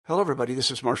Hello, everybody. This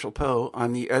is Marshall Poe.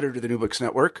 I'm the editor of the New Books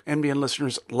Network. NBN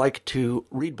listeners like to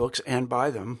read books and buy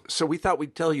them. So we thought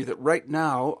we'd tell you that right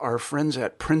now, our friends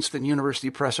at Princeton University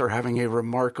Press are having a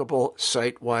remarkable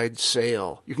site-wide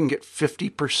sale. You can get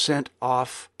 50%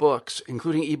 off books,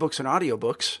 including ebooks and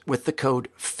audiobooks, with the code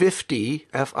 50,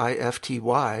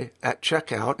 F-I-F-T-Y, at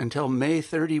checkout until May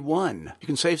 31. You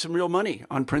can save some real money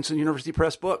on Princeton University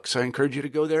Press books. I encourage you to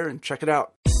go there and check it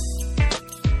out.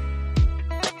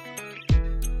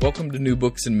 Welcome to New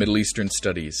Books in Middle Eastern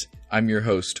Studies. I'm your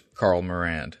host, Carl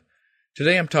Morand.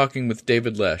 Today I'm talking with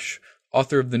David Lesh,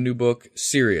 author of the new book,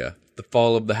 Syria, The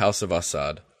Fall of the House of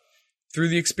Assad. Through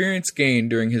the experience gained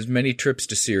during his many trips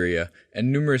to Syria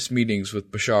and numerous meetings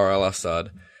with Bashar al-Assad,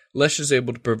 Lesh is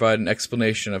able to provide an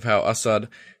explanation of how Assad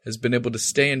has been able to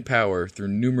stay in power through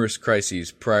numerous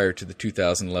crises prior to the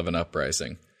 2011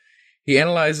 uprising. He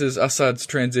analyzes Assad's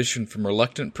transition from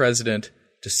reluctant president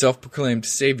to self-proclaimed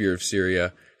savior of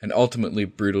Syria and ultimately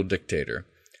brutal dictator.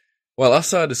 While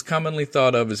Assad is commonly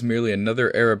thought of as merely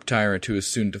another Arab tyrant who is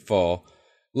soon to fall,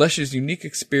 Lesh's unique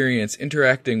experience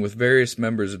interacting with various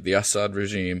members of the Assad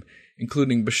regime,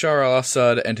 including Bashar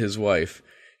al-Assad and his wife,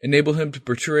 enable him to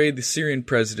portray the Syrian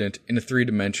president in a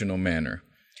three-dimensional manner.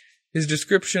 His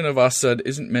description of Assad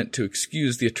isn't meant to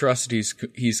excuse the atrocities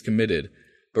he's committed,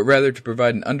 but rather to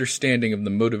provide an understanding of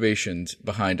the motivations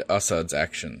behind Assad's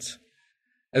actions.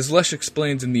 As Lesh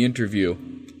explains in the interview,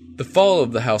 the fall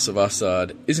of the House of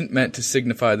Assad isn't meant to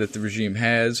signify that the regime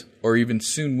has, or even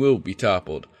soon will, be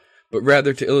toppled, but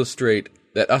rather to illustrate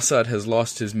that Assad has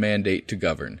lost his mandate to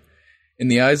govern. In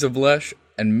the eyes of Lesh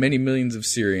and many millions of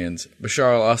Syrians,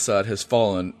 Bashar al-Assad has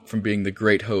fallen from being the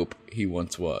great hope he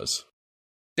once was.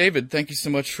 David, thank you so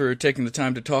much for taking the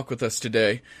time to talk with us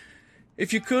today.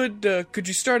 If you could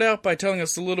you start out by telling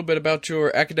us a little bit about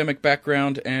your academic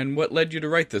background and what led you to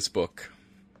write this book?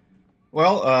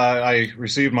 Well, I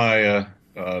received my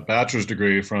bachelor's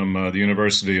degree from the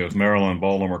University of Maryland,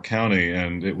 Baltimore County,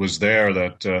 and it was there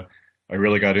that I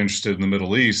really got interested in the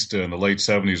Middle East in the late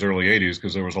 70s, early 80s,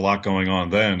 because there was a lot going on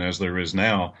then, as there is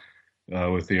now,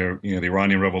 with the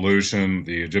Iranian Revolution,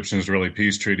 the Egyptian-Israeli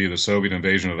peace treaty, the Soviet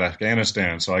invasion of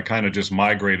Afghanistan. So I kind of just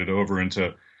migrated over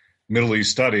into Middle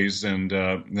East studies, and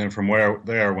then from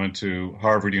there I went to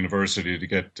Harvard University to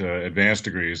get advanced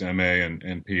degrees, MA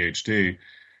and PhD.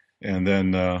 And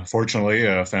then, fortunately,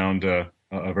 found a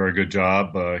very good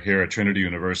job here at Trinity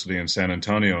University in San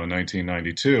Antonio in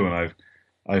 1992, and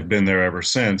I've been there ever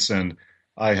since. And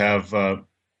I have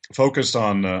focused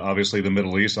on obviously the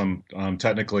Middle East. I'm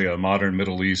technically a modern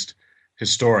Middle East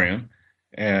historian,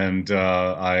 and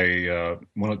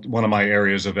one of my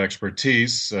areas of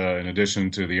expertise, in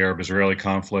addition to the Arab-Israeli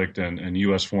conflict and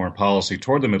U.S. foreign policy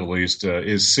toward the Middle East,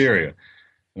 is Syria.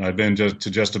 And I've been to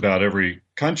just about every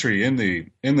country in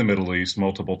the Middle East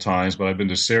multiple times, but I've been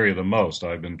to Syria the most.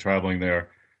 I've been traveling there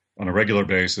on a regular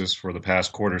basis for the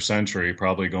past quarter century,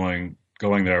 probably going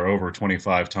there over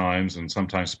 25 times and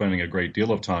sometimes spending a great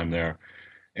deal of time there.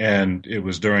 And it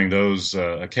was during those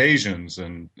occasions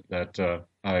and that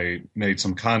I made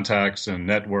some contacts and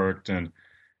networked and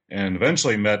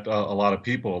eventually met a lot of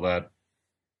people that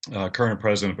current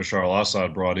President Bashar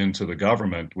al-Assad brought into the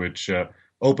government, which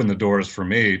opened the doors for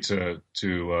me to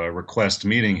request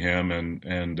meeting him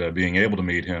and being able to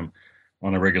meet him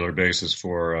on a regular basis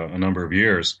for a number of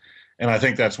years. And I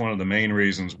think that's one of the main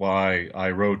reasons why I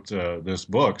wrote this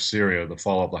book, Syria, The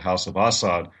Fall of the House of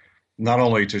Assad, not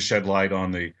only to shed light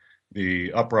on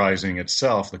the uprising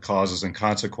itself, the causes and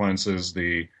consequences,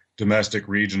 the domestic,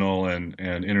 regional, and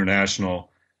international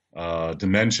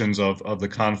dimensions of the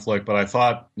conflict, but I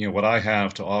thought, what I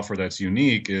have to offer that's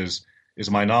unique is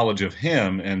my knowledge of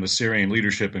him and the Syrian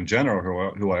leadership in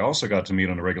general, who I also got to meet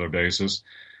on a regular basis,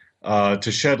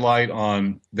 to shed light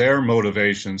on their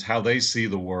motivations, how they see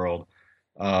the world,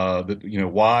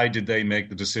 why did they make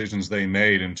the decisions they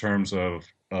made in terms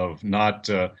of not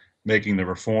making the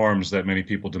reforms that many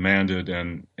people demanded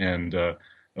and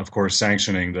of course,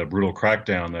 sanctioning the brutal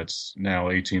crackdown that's now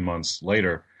 18 months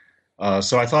later.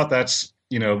 So I thought that's,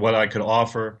 what I could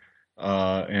offer,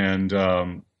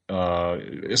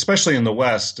 especially in the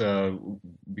West,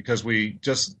 because we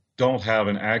just don't have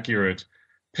an accurate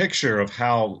picture of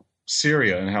how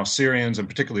Syria and how Syrians, and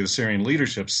particularly the Syrian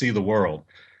leadership, see the world.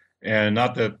 And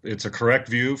not that it's a correct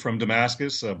view from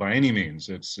Damascus by any means.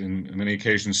 It's in many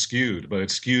occasions skewed, but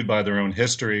it's skewed by their own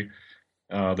history,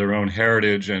 their own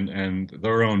heritage, and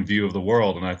their own view of the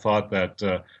world. And I thought that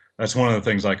that's one of the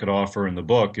things I could offer in the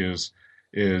book is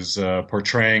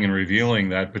portraying and revealing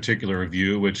that particular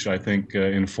view, which I think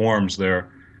informs their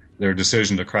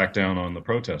decision to crack down on the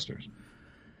protesters.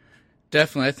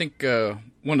 Definitely. I think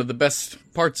one of the best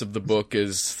parts of the book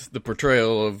is the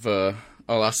portrayal of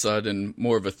al-Assad in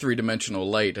more of a three-dimensional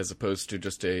light as opposed to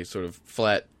just a sort of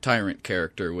flat tyrant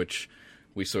character, which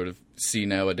we sort of see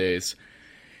nowadays.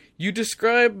 You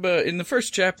describe, in the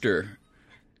first chapter,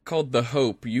 called The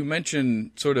Hope, you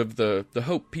mention sort of the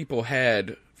hope people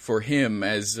had for him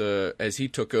as he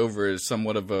took over as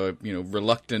somewhat of a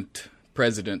reluctant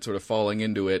president, sort of falling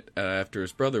into it after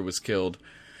his brother was killed.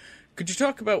 Could you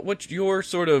talk about what your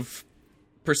sort of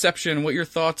perception, what your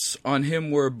thoughts on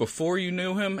him were before you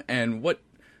knew him, and what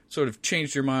sort of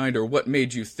changed your mind, or what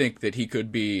made you think that he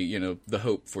could be, the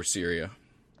hope for Syria?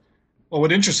 Well,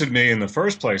 what interested me in the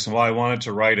first place, and why I wanted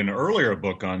to write an earlier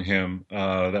book on him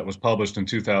that was published in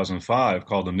 2005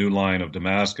 called The New Line of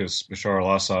Damascus, Bashar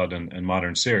al-Assad and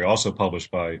Modern Syria, also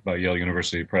published by Yale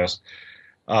University Press,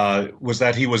 was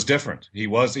that he was different. He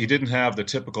didn't have the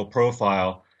typical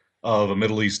profile of a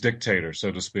Middle East dictator,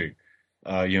 so to speak.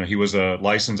 He was a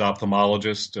licensed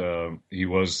ophthalmologist. He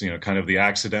was, kind of the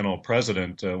accidental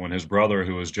president when his brother,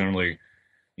 who was generally,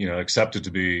 accepted to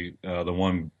be the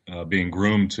one being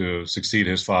groomed to succeed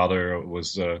his father,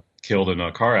 was killed in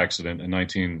a car accident in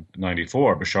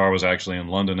 1994. Bashar was actually in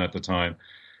London at the time,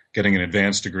 getting an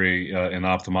advanced degree in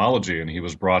ophthalmology, and he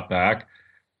was brought back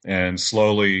and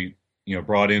slowly,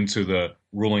 brought into the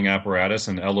ruling apparatus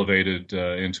and elevated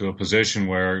into a position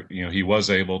where he was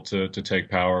able to take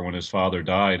power when his father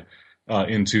died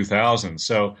in 2000.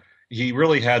 So he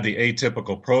really had the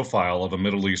atypical profile of a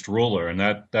Middle East ruler, and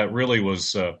that really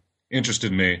was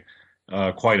interested me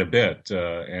quite a bit.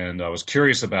 And I was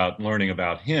curious about learning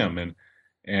about him,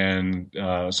 and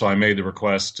so I made the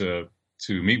request to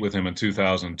meet with him in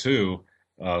 2002.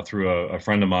 Through a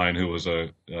friend of mine who was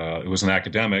an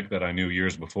academic that I knew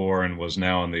years before and was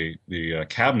now in the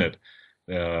cabinet.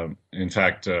 In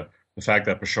fact, the fact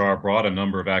that Bashar brought a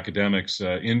number of academics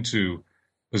into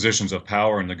positions of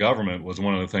power in the government was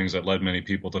one of the things that led many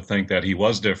people to think that he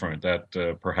was different, that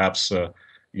perhaps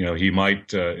he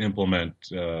might implement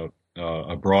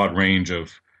a broad range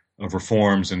of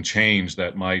reforms and change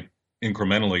that might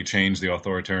incrementally change the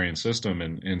authoritarian system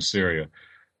in Syria.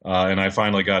 And I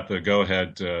finally got the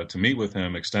go-ahead to meet with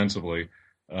him extensively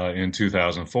in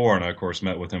 2004, and I, of course,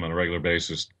 met with him on a regular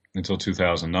basis until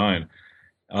 2009.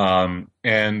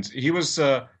 And he was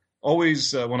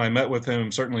always, when I met with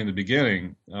him, certainly in the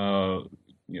beginning,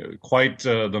 quite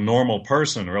the normal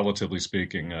person, relatively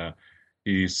speaking.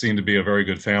 He seemed to be a very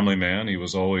good family man. He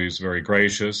was always very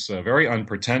gracious, very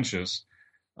unpretentious,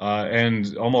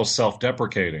 and almost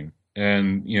self-deprecating.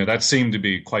 And, that seemed to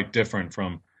be quite different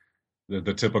from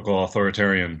the typical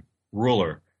authoritarian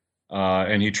ruler.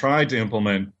 And he tried to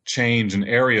implement change in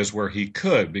areas where he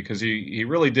could, because he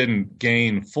really didn't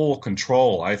gain full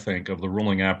control, I think, of the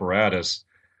ruling apparatus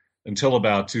until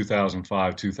about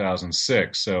 2005,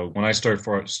 2006. So when I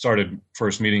started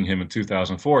first meeting him in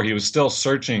 2004, he was still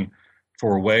searching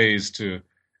for ways to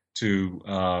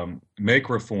make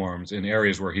reforms in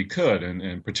areas where he could,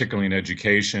 and particularly in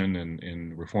education and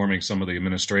in reforming some of the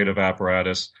administrative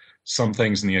apparatus. Some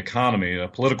things in the economy,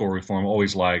 political reform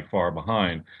always lagged far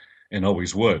behind, and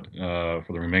always would for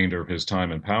the remainder of his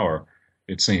time in power,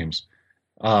 it seems.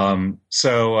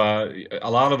 So a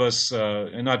lot of us,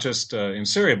 and not just in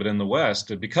Syria, but in the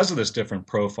West, because of this different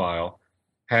profile,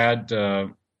 had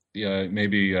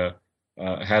maybe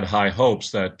had high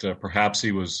hopes that perhaps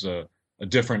he was a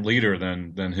different leader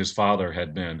than his father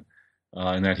had been,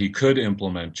 and that he could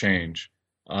implement change.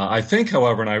 I think,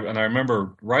 however, and I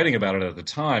remember writing about it at the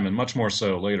time, and much more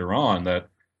so later on, that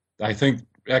I think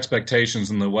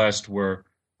expectations in the West were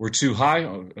too high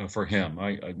for him.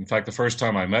 In fact, the first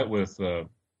time I met with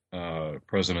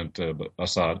President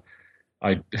Assad,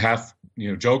 I half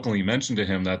jokingly mentioned to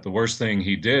him that the worst thing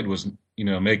he did was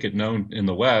make it known in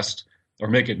the West, or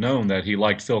make it known that he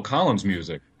liked Phil Collins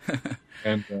music.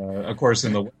 And of course,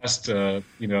 in the West,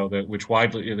 that which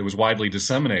was widely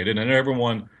disseminated, and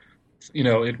everyone.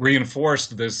 It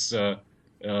reinforced this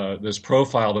this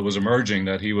profile that was emerging,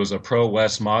 that he was a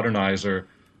pro-West modernizer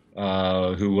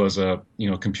who was a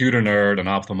computer nerd, an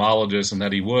ophthalmologist, and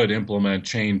that he would implement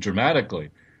change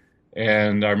dramatically.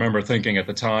 And I remember thinking at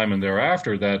the time and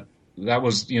thereafter that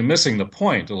was missing the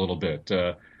point a little bit.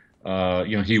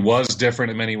 He was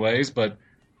different in many ways, but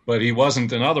he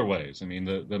wasn't in other ways. I mean,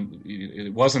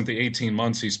 it wasn't the 18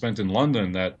 months he spent in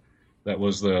London that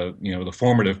was the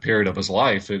formative period of his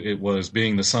life. It was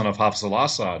being the son of Hafez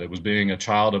al-Assad. It was being a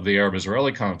child of the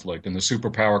Arab-Israeli conflict and the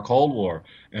superpower Cold War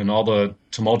and all the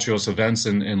tumultuous events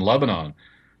in Lebanon.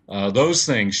 Those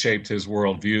things shaped his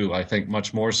worldview, I think,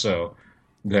 much more so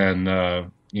than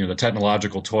the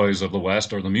technological toys of the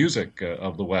West or the music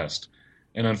of the West.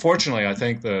 And unfortunately, I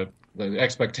think the the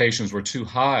expectations were too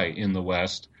high in the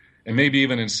West, and maybe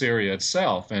even in Syria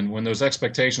itself. And when those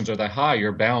expectations are that high,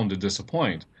 you're bound to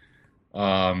disappoint.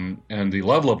 And the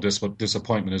level of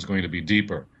disappointment is going to be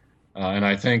deeper. And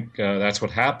I think that's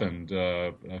what happened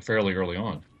fairly early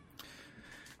on.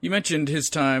 You mentioned his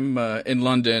time in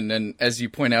London, and as you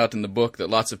point out in the book, that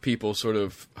lots of people sort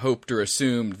of hoped or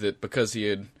assumed that because he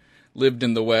had lived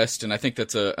in the West, and I think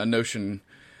that's a notion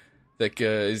that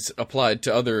is applied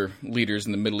to other leaders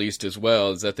in the Middle East as well,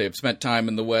 is that they've spent time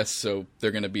in the West, so they're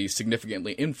going to be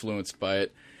significantly influenced by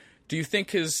it. Do you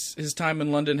think his time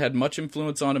in London had much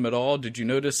influence on him at all? Did you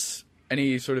notice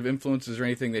any sort of influences or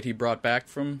anything that he brought back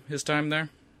from his time there?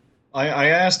 I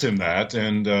asked him that,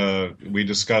 and we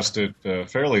discussed it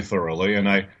fairly thoroughly. And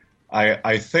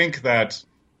I think that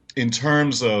in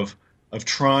terms of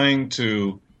trying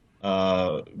to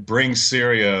bring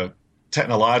Syria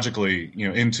technologically,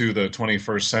 into the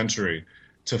 21st century,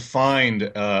 to find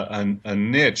a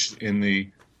niche in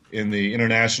the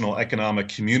international economic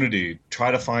community,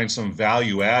 try to find some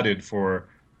value added for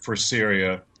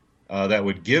Syria that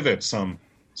would give it some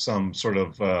sort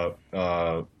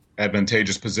of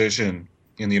advantageous position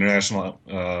in the international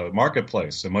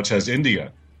marketplace, and much as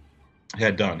India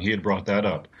had done. He had brought that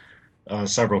up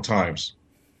several times.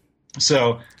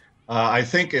 So I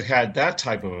think it had that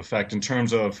type of effect in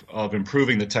terms of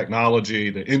improving the technology,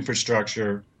 the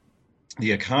infrastructure,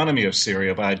 the economy of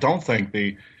Syria. But I don't think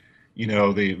the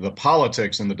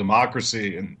politics and the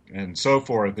democracy and so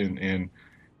forth in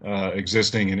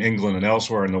existing in England and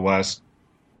elsewhere in the West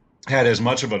had as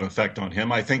much of an effect on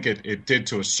him. I think it did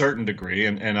to a certain degree,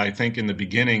 and I think in the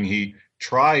beginning he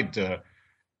tried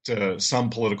to some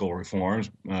political reforms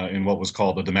in what was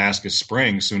called the Damascus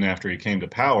Spring soon after he came to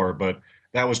power, but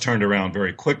that was turned around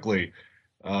very quickly,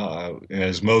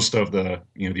 as most of the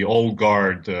old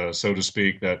guard, so to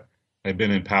speak, that had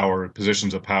been in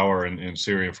positions of power in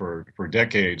Syria for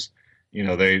decades.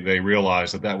 They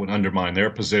realized that would undermine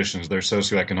their positions, their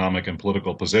socioeconomic and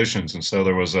political positions, and so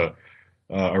there was a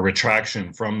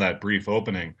retraction from that brief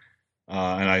opening.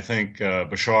 And I think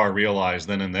Bashar realized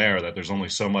then and there that there's only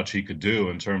so much he could do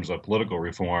in terms of political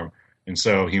reform, and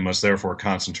so he must therefore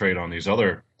concentrate on these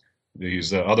other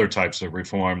types of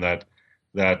reform that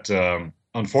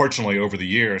unfortunately over the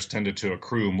years tended to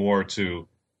accrue more to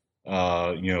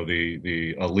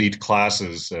the elite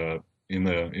classes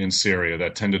in Syria,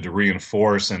 that tended to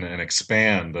reinforce and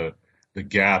expand the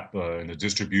gap in the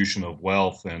distribution of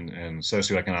wealth and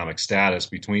socioeconomic status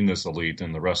between this elite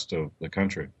and the rest of the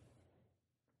country.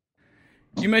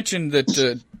 You mentioned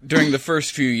that during the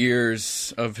first few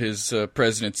years of his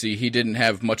presidency, he didn't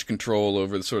have much control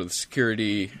over the sort of the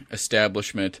security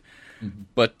establishment,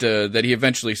 but that he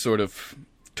eventually sort of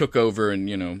took over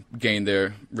and, gained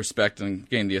their respect and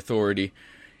gained the authority.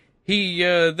 He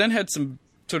then had some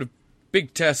sort of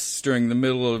big tests during the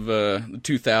middle of the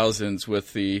 2000s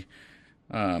with the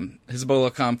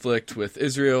Hezbollah conflict with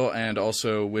Israel and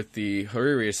also with the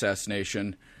Hariri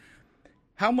assassination.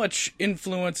 How much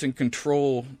influence and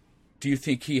control do you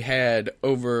think he had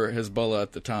over Hezbollah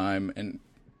at the time? And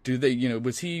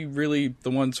was he really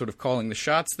the one sort of calling the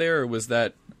shots there, or was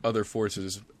that other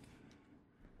forces?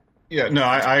 Yeah, no,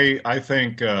 I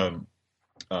think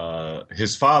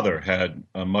his father had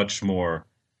a much more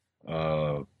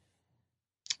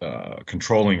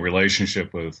controlling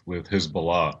relationship with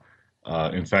Hezbollah.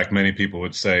 In fact, many people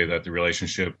would say that the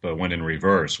relationship went in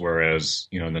reverse, whereas,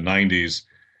 in the 90s,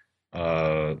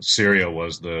 Syria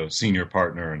was the senior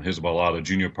partner and Hezbollah the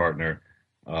junior partner.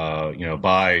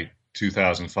 By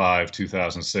 2005,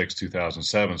 2006,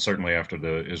 2007, certainly after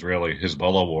the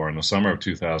Israeli-Hezbollah war in the summer of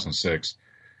 2006,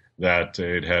 that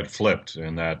it had flipped,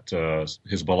 and that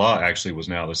Hezbollah actually was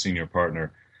now the senior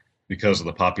partner because of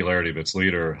the popularity of its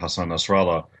leader, Hassan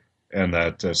Nasrallah, and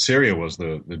that Syria was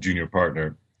the junior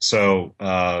partner. So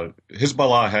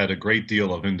Hezbollah had a great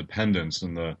deal of independence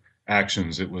in the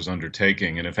actions it was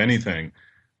undertaking. And if anything,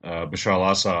 Bashar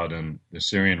al-Assad and the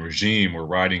Syrian regime were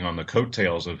riding on the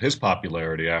coattails of his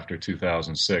popularity after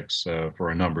 2006 for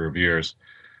a number of years.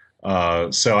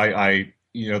 So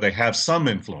they have some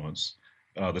influence,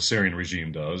 the Syrian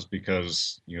regime does,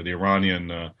 because, the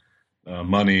Iranian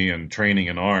money and training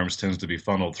and arms tends to be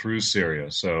funneled through Syria.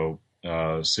 So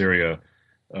Syria,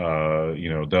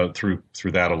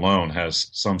 through that alone has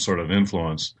some sort of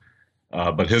influence.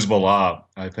 But Hezbollah,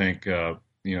 I think,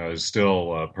 has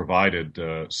still provided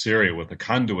Syria with a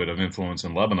conduit of influence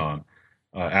in Lebanon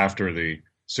after the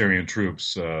Syrian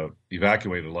troops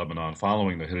evacuated Lebanon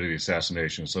following the Hariri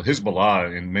assassination. So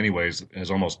Hezbollah, in many ways,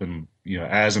 has almost been,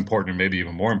 as important, or maybe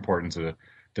even more important to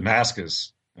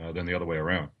Damascus than the other way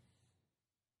around.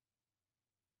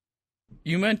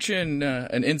 You mentioned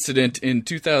an incident in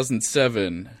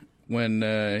 2007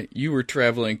 when you were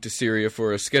traveling to Syria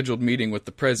for a scheduled meeting with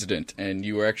the president, and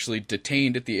you were actually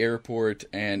detained at the airport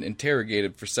and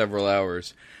interrogated for several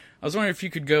hours. I was wondering if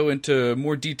you could go into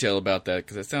more detail about that,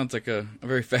 because it sounds like a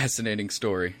very fascinating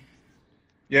story.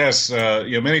 Yes,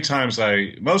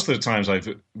 most of the times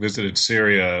I've visited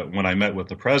Syria when I met with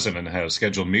the president and had a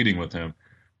scheduled meeting with him,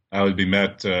 I would be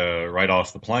met right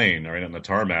off the plane, right on the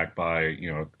tarmac by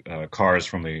cars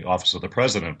from the office of the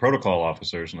president, protocol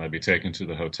officers, and I'd be taken to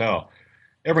the hotel.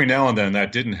 Every now and then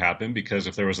that didn't happen because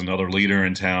if there was another leader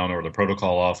in town or the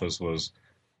protocol office was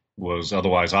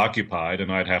otherwise occupied,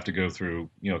 and I'd have to go through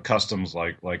customs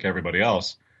like everybody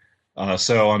else.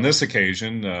 So on this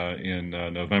occasion, in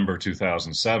November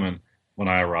 2007, when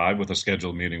I arrived with a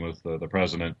scheduled meeting with the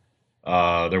president,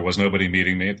 there was nobody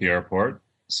meeting me at the airport.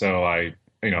 So a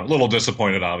little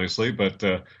disappointed, obviously, but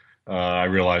I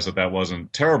realized that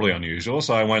wasn't terribly unusual.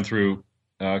 So I went through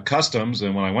customs,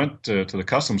 and when I went to the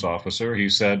customs officer, he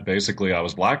said basically I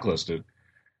was blacklisted,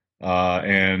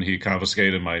 and he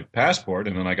confiscated my passport,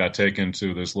 and then I got taken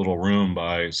to this little room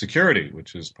by security,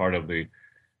 which is part of the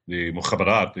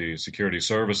Mukhabarat, the security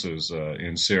services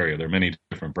in Syria. There are many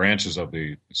different branches of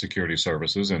the security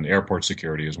services, and airport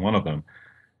security is one of them.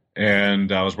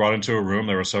 And I was brought into a room.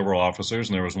 There were several officers,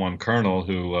 and there was one colonel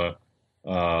who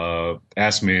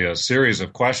asked me a series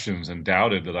of questions and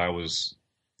doubted that I was,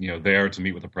 there to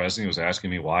meet with the president. He was asking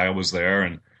me why I was there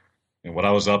and what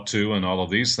I was up to and all of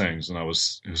these things. And it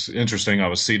was interesting. I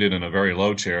was seated in a very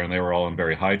low chair, and they were all in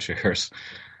very high chairs.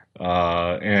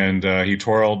 And he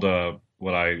twirled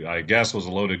what I guess was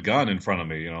a loaded gun in front of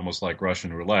me, almost like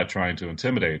Russian roulette, trying to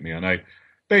intimidate me. And I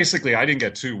didn't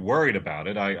get too worried about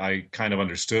it. I kind of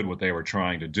understood what they were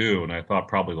trying to do, and I thought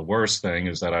probably the worst thing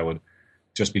is that I would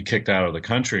just be kicked out of the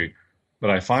country. But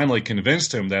I finally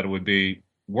convinced him that it would be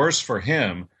worse for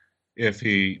him if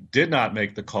he did not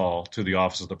make the call to the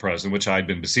office of the president, which I'd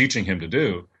been beseeching him to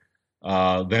do,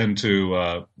 than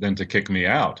to kick me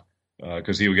out,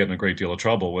 because he would get in a great deal of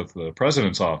trouble with the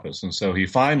president's office. And so he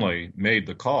finally made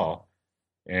the call,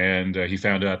 and he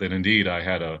found out that indeed I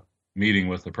had a meeting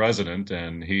with the president,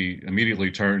 and he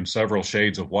immediately turned several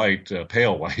shades of white,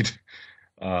 pale white,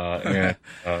 and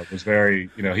was very,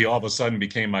 he all of a sudden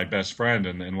became my best friend.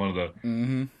 And one of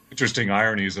the interesting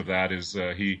ironies of that is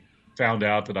he found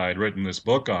out that I had written this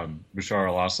book on Bashar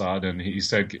al-Assad, and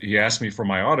he asked me for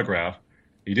my autograph.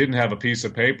 He didn't have a piece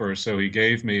of paper, so he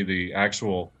gave me the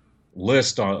actual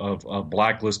list of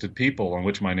blacklisted people on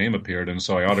which my name appeared, and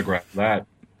so I autographed that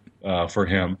for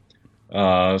him.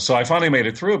 So I finally made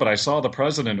it through, but I saw the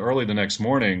president early the next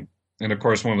morning. And of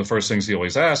course, one of the first things he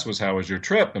always asked was, "How was your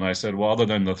trip?" And I said, "Well, other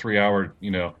than the 3-hour,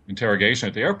 interrogation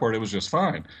at the airport, it was just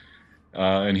fine."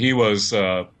 And he was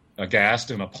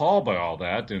aghast and appalled by all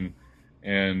that. And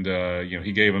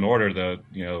he gave an order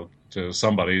that, to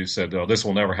somebody who said, "Oh, this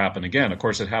will never happen again." Of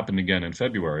course, it happened again in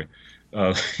February,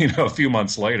 a few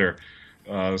months later.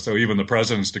 So even the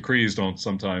president's decrees don't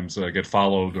sometimes get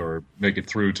followed or make it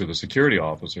through to the security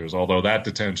officers. Although that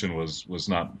detention was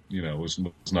not, was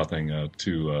nothing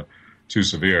too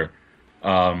severe.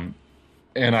 And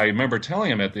I remember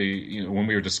telling him when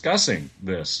we were discussing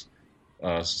this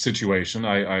situation,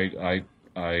 I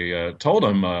told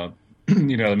him,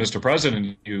 Mr.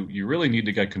 President, you really need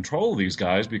to get control of these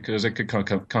guys because it could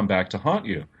come back to haunt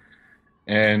you.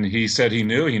 And he said he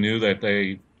knew that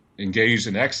they engaged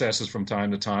in excesses from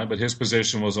time to time, but his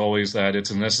position was always that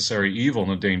it's a necessary evil in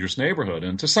a dangerous neighborhood.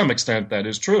 And to some extent, that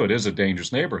is true. It is a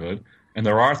dangerous neighborhood, and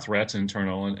there are threats,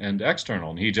 internal and external.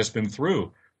 And he'd just been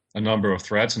through a number of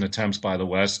threats and attempts by the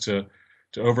West to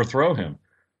overthrow him.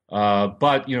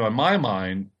 But, in my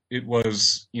mind, it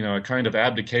was, a kind of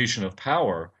abdication of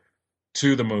power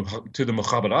to the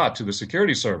Mukhabarat, to the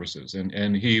security services.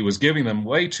 And he was giving them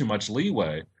way too much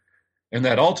leeway, and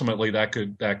that ultimately that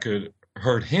could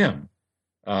hurt him,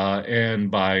 and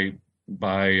by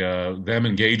them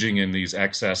engaging in these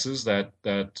excesses that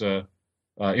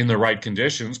in the right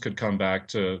conditions could come back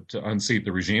to unseat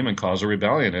the regime and cause a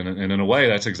rebellion. And in a way,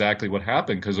 that's exactly what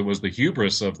happened, because it was the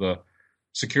hubris of the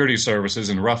security services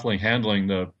in roughly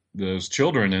handling those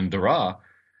children in Daraa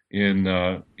in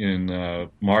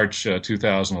March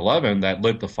 2011 that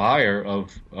lit the fire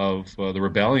of the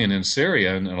rebellion in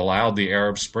Syria and allowed the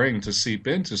Arab Spring to seep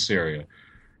into Syria.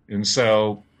 And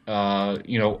so,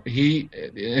 he,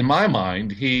 in my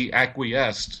mind, he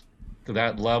acquiesced to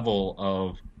that level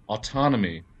of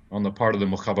autonomy on the part of the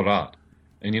Mukhabarat,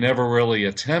 and he never really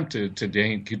attempted to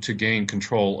gain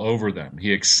control over them.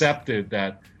 He accepted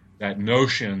that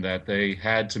notion that they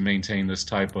had to maintain this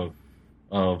type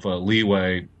of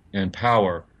leeway and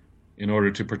power in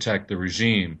order to protect the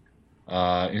regime.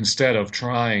 instead of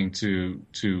trying to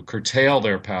curtail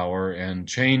their power and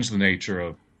change the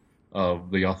nature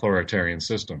of the authoritarian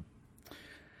system.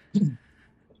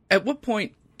 At what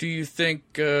point do you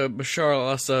think Bashar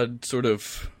al-Assad sort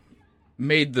of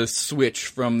made the switch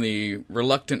from the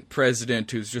reluctant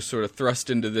president who's just sort of thrust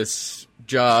into this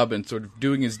job and sort of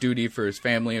doing his duty for his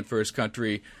family and for his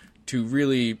country to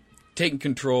really taking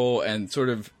control and sort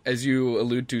of, as you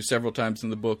allude to several times in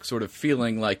the book, sort of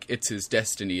feeling like it's his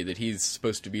destiny, that he's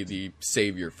supposed to be the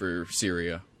savior for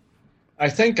Syria? I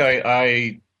think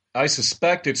I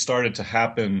suspect it started to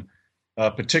happen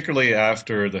particularly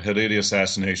after the Hariri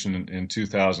assassination in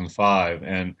 2005,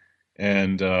 and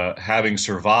having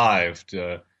survived,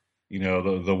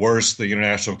 the worst the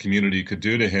international community could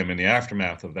do to him in the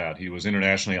aftermath of that. He was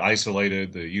internationally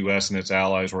isolated. The U.S. and its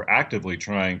allies were actively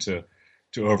trying to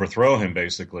overthrow him,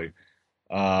 basically,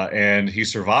 and he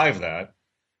survived that.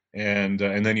 And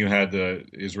then you had the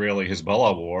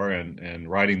Israeli-Hezbollah war, and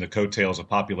riding the coattails of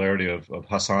popularity of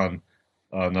Hassan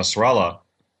Nasrallah.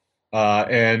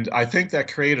 And I think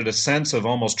that created a sense of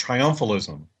almost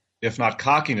triumphalism, if not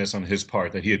cockiness, on his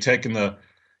part, that he had taken the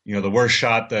worst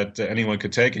shot that anyone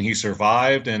could take, and he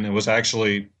survived, and it was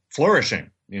actually flourishing,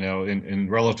 in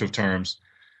relative terms,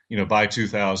 by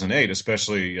 2008,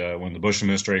 especially when the Bush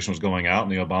administration was going out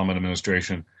and the Obama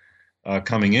administration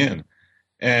coming in.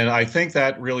 And I think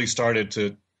that really started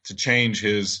to change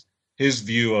his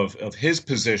view of his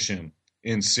position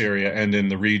in Syria and in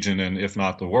the region, and if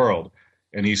not the world.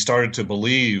 And he started to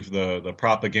believe the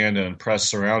propaganda and press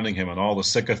surrounding him and all the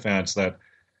sycophants that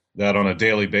on a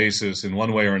daily basis, in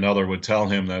one way or another, would tell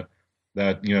him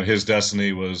that his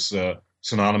destiny was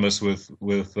synonymous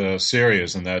with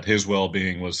Syria's, and that his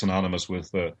well-being was synonymous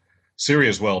with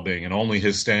Syria's well-being, and only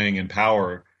his staying in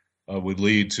power would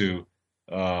lead to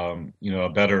a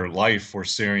better life for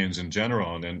Syrians in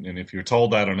general. And if you're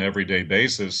told that on an everyday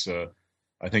basis,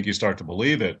 I think you start to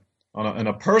believe it. On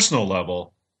a personal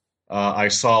level, I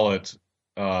saw it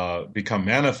become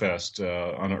manifest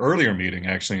on an earlier meeting,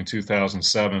 actually in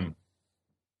 2007,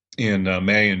 in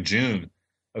May and June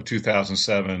of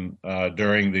 2007,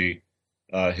 during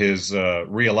his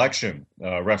re-election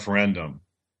referendum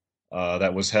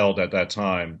that was held at that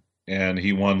time. And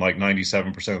he won like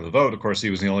 97% of the vote. Of course, he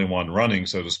was the only one running,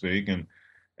 so to speak.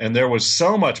 And there was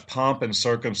so much pomp and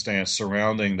circumstance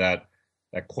surrounding that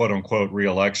quote unquote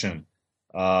re-election.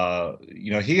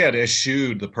 He had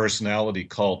eschewed the personality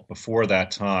cult before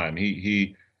that time.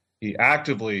 He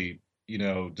actively,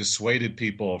 dissuaded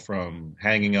people from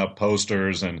hanging up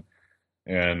posters and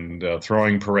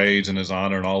throwing parades in his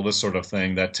honor and all this sort of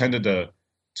thing that tended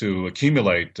to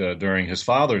accumulate during his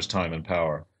father's time in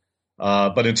power.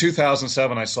 But in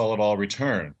 2007, I saw it all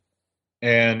return.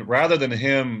 And rather than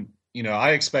him,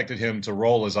 I expected him to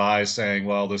roll his eyes saying,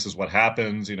 well, this is what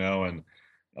happens, and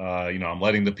I'm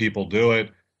letting the people do it.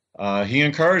 He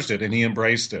encouraged it and he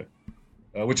embraced it,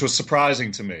 which was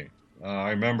surprising to me.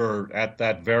 I remember at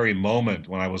that very moment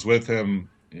when I was with him,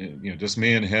 just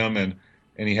me and him, and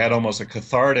he had almost a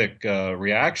cathartic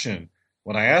reaction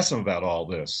when I asked him about all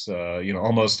this.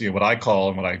 Almost what I call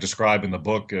and what I describe in the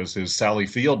book as his Sally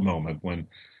Field moment, when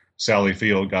Sally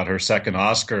Field got her second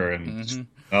Oscar and stood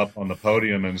up on the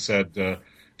podium and said to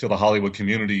the Hollywood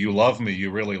community, "You love me, you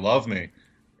really love me."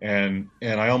 And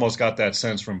I almost got that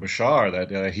sense from Bashar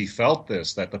that he felt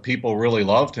this, that the people really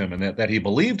loved him, and that he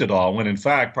believed it all, when in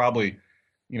fact probably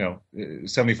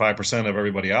 75% of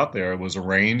everybody out there was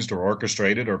arranged or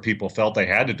orchestrated, or people felt they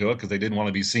had to do it because they didn't want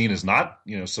to be seen as not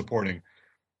supporting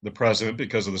the president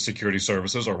because of the security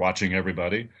services or watching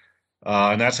everybody.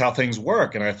 And that's how things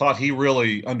work. And I thought he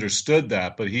really understood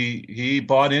that, but he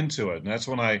bought into it. And that's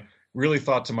when I really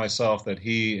thought to myself that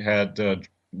he had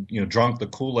drunk the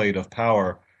Kool-Aid of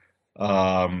power,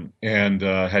 and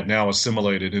had now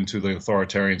assimilated into the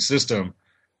authoritarian system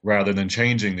rather than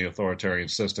changing the authoritarian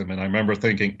system. And I remember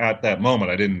thinking at that moment,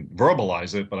 I didn't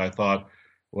verbalize it, but I thought,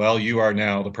 well, you are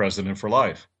now the president for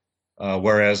life.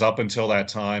 Whereas up until that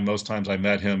time, most times I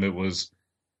met him, it was,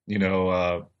 he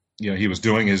was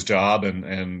doing his job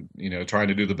and trying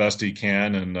to do the best he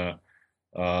can. And,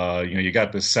 you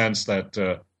got this sense that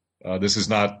this is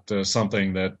not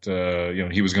something that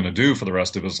he was going to do for the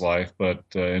rest of his life. But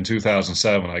in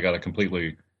 2007, I got a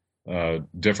completely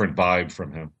different vibe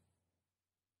from him.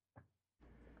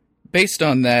 Based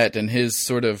on that and his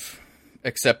sort of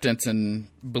acceptance and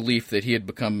belief that he had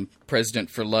become president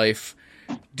for life,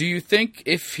 do you think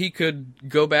if he could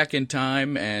go back in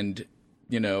time and,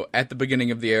 at the beginning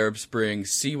of the Arab Spring,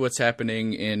 see what's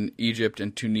happening in Egypt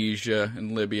and Tunisia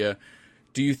and Libya,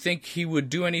 do you think he would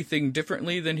do anything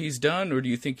differently than he's done, or do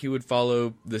you think he would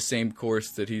follow the same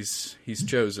course that he's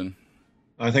chosen?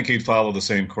 I think he'd follow the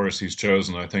same course he's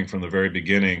chosen. I think from the very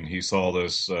beginning, he saw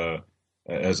this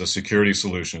as a security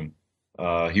solution.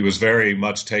 He was very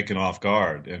much taken off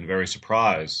guard and very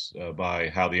surprised by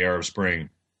how the Arab Spring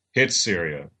hit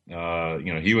Syria.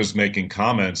 He was making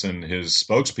comments, and his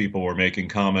spokespeople were making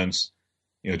comments.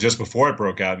 Just before it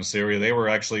broke out in Syria, they were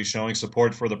actually showing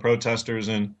support for the protesters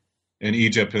in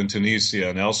Egypt and Tunisia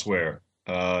and elsewhere.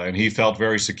 And he felt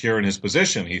very secure in his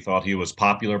position. He thought he was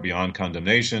popular beyond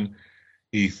condemnation.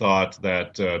 He thought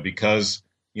that because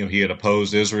he had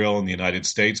opposed Israel and the United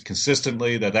States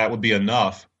consistently, that would be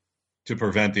enough to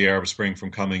prevent the Arab Spring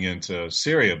from coming into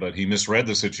Syria. But he misread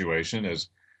the situation,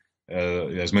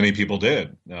 as many people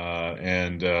did,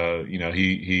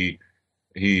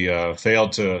 he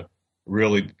failed to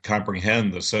really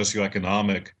comprehend the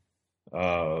socioeconomic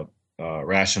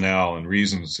rationale and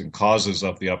reasons and causes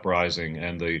of the uprising,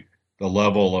 and the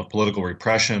level of political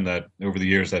repression that over the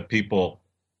years that people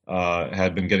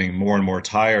had been getting more and more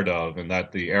tired of, and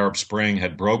that the Arab Spring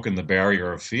had broken the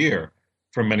barrier of fear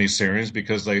from many Syrians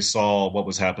because they saw what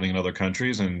was happening in other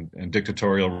countries and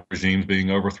dictatorial regimes being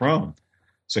overthrown.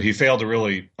 So he failed to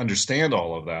really understand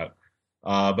all of that.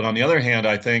 But on the other hand,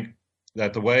 I think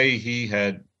that the way he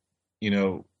had,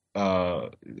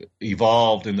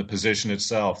 evolved in the position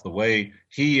itself, the way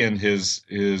he and his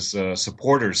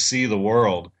supporters see the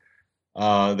world,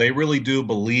 they really do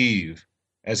believe,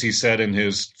 as he said in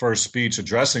his first speech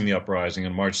addressing the uprising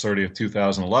on March 30th,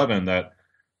 2011, that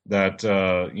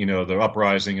the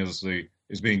uprising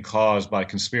is being caused by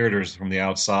conspirators from the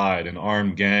outside and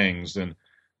armed gangs and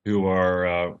who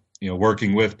are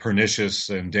working with pernicious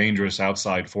and dangerous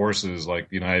outside forces like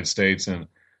the United States and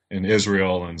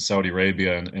Israel and Saudi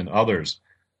Arabia and others.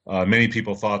 Many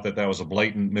people thought that was a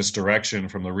blatant misdirection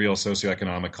from the real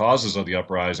socioeconomic causes of the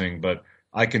uprising, but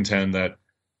I contend that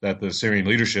the Syrian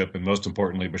leadership, and most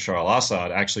importantly Bashar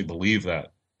al-Assad, actually believe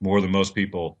that more than most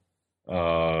people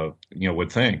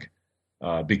would think,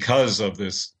 because of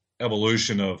this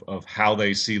evolution of how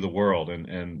they see the world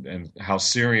and how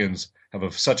Syrians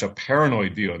have such a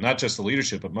paranoid view, and not just the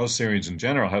leadership, but most Syrians in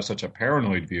general have such a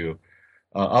paranoid view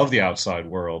of the outside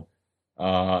world.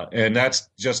 And that's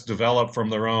just developed from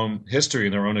their own history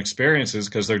and their own experiences,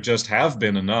 because there just have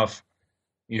been enough,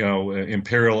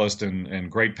 imperialist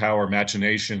and great power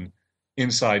machination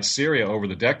inside Syria over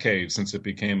the decades since it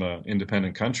became an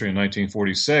independent country in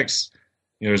 1946.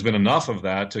 There's been enough of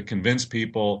that to convince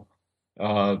people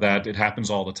that it happens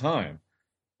all the time.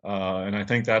 And I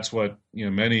think that's what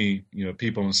many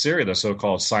people in Syria, the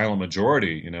so-called silent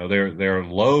majority, they're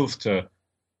loath to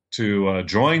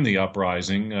join the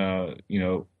uprising,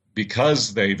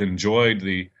 because they've enjoyed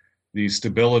the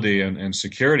stability and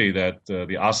security that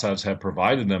the Assads have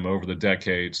provided them over the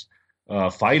decades,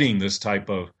 fighting this type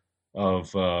of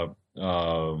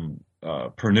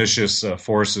pernicious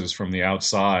forces from the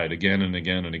outside again and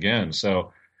again and again.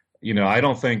 So, I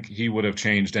don't think he would have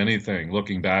changed anything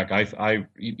looking back.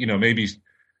 Maybe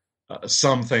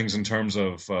some things in terms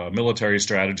of military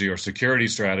strategy or security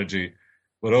strategy,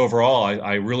 but overall,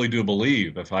 I really do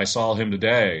believe if I saw him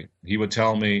today, he would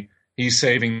tell me he's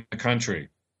saving the country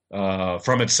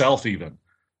from itself, even,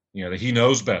 that he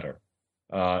knows better,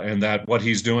 and that what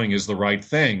he's doing is the right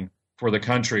thing for the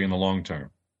country in the long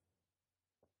term.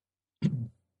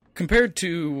 Compared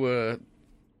to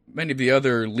many of the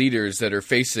other leaders that are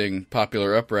facing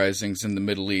popular uprisings in the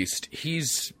Middle East,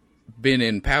 he's been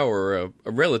in power a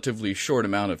relatively short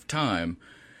amount of time.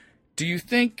 Do you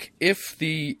think if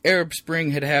the Arab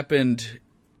Spring had happened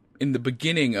in the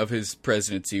beginning of his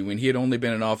presidency, when he had only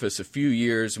been in office a few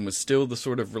years and was still the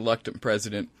sort of reluctant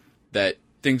president, that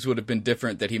things would have been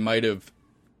different, that he might have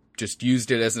just used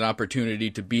it as an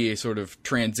opportunity to be a sort of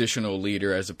transitional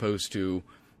leader as opposed to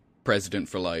president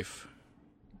for life?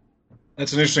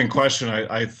 That's an interesting question.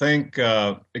 I think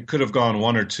it could have gone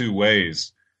one or two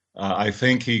ways. I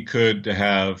think he could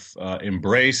have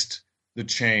embraced the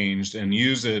change and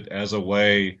use it as a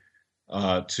way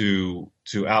to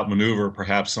outmaneuver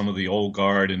perhaps some of the old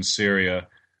guard in Syria,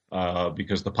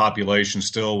 because the population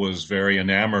still was very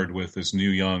enamored with this new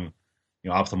young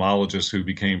ophthalmologist who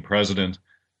became president,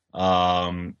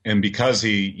 and because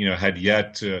he had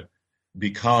yet to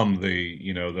become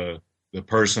the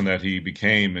person that he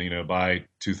became, by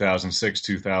 2006,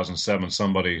 2007,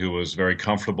 somebody who was very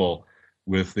comfortable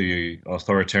with the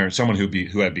authoritarian, someone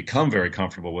who had become very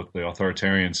comfortable with the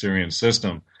authoritarian Syrian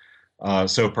system.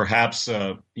 So perhaps,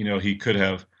 he could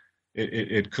have,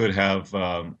 it could have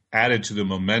added to the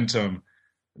momentum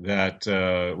that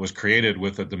was created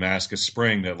with the Damascus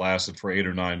Spring that lasted for 8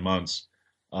 or 9 months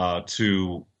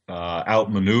to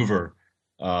outmaneuver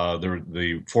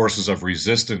the forces of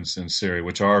resistance in Syria,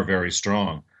 which are very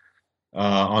strong.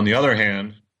 On the other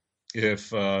hand,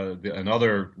 if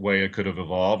another way it could have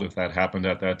evolved, if that happened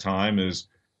at that time, is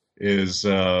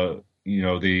the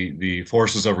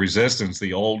forces of resistance,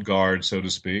 the old guard, so to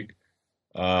speak,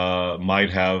 might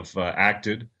have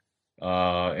acted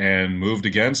and moved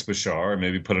against Bashar, and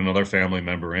maybe put another family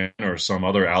member in, or some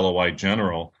other Alawite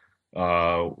general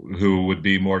who would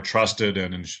be more trusted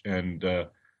and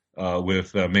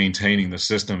with maintaining the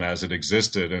system as it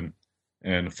existed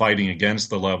and fighting against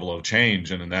the level of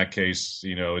change. And in that case,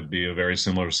 it'd be a very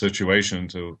similar situation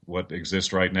to what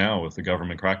exists right now with the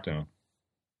government crackdown.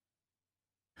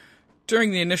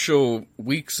 During the initial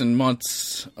weeks and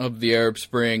months of the Arab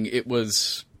Spring, it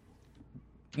was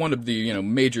one of the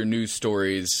major news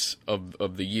stories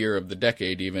of the year, of the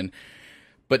decade even.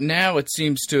 But now it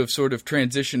seems to have sort of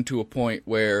transitioned to a point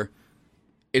where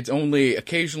it's only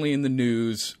occasionally in the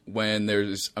news when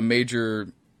there's a major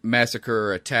massacre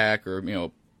or attack or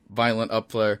violent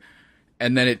upflare,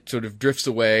 and then it sort of drifts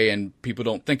away and people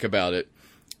don't think about it.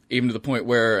 Even to the point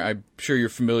where I'm sure you're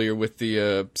familiar with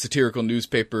the satirical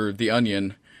newspaper The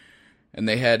Onion, and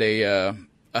they had a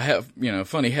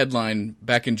funny headline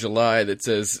back in July that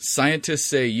says, "Scientists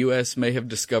say U.S. may have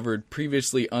discovered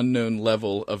previously unknown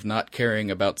level of not caring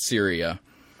about Syria."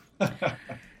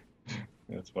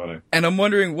 That's funny. And I'm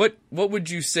wondering, what would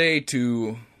you say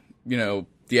to,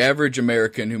 the average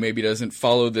American who maybe doesn't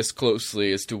follow this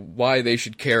closely as to why they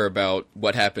should care about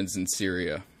what happens in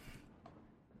Syria?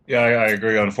 Yeah, I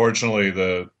agree. Unfortunately,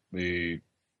 the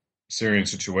Syrian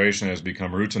situation has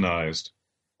become routinized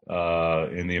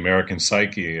in the American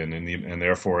psyche and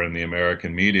therefore in the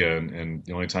American media. And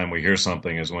the only time we hear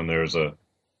something is when there's an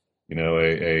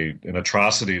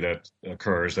atrocity that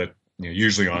occurs that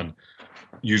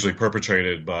usually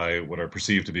perpetrated by what are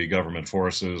perceived to be government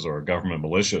forces or government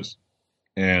militias.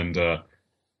 And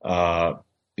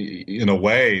in a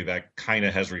way, that kind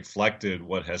of has reflected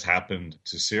what has happened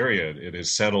to Syria. It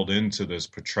has settled into this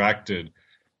protracted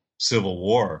civil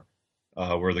war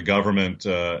where the government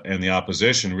and the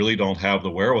opposition really don't have the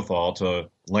wherewithal to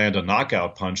land a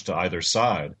knockout punch to either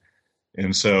side.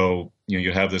 And so,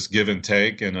 you have this give and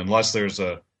take, and unless there's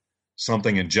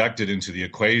something injected into the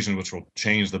equation which will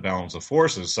change the balance of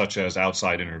forces, such as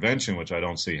outside intervention, which I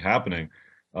don't see happening,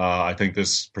 I think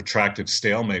this protracted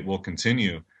stalemate will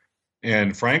continue.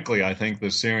 And frankly, I think the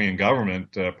Syrian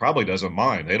government probably doesn't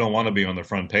mind. They don't want to be on the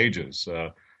front pages.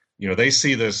 They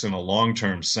see this in a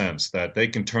long-term sense, that they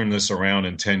can turn this around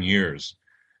in 10 years.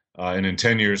 And in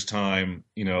 10 years' time,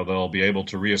 they'll be able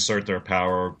to reassert their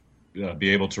power, be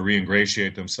able to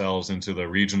reingratiate themselves into the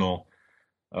regional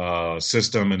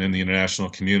system and in the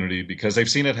international community, because they've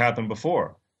seen it happen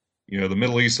before. The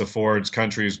Middle East affords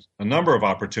countries a number of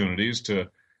opportunities to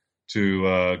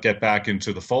get back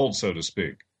into the fold, so to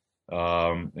speak.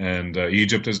 And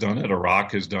Egypt has done it,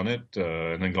 Iraq has done it,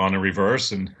 and then gone in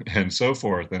reverse, and so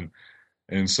forth.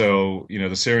 And so,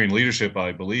 the Syrian leadership,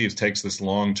 I believe, takes this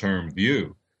long-term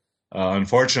view.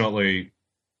 Unfortunately,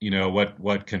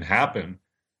 what can happen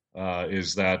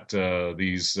is that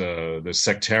the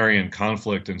sectarian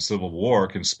conflict and civil war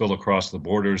can spill across the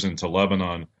borders into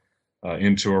Lebanon,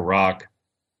 into Iraq,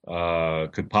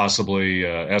 could possibly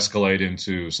escalate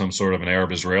into some sort of an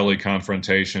Arab-Israeli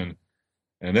confrontation.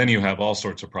 And then you have all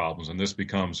sorts of problems, and this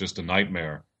becomes just a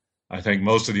nightmare. I think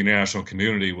most of the international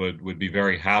community would be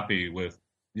very happy with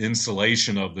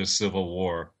insulation of this civil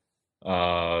war,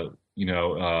 and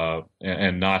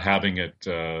not having it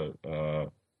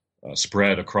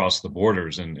spread across the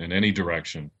borders in any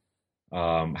direction.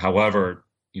 However,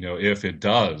 if it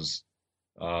does,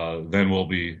 then we'll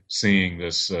be seeing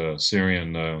this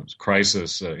Syrian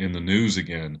crisis in the news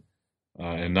again.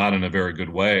 And not in a very good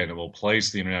way, and it will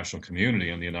place the international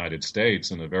community and the United States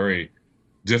in a very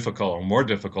difficult, or more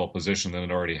difficult position than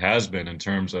it already has been in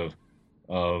terms of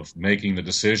making the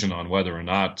decision on whether or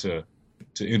not to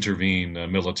intervene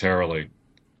militarily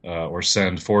or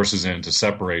send forces in to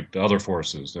separate other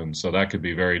forces. And so that could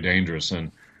be very dangerous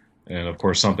and of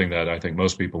course something that I think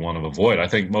most people want to avoid. I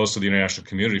think most of the international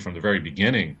community from the very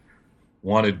beginning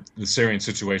wanted the Syrian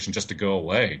situation just to go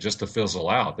away, just to fizzle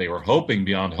out. They were hoping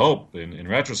beyond hope, in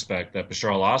retrospect, that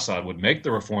Bashar al-Assad would make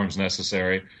the reforms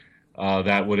necessary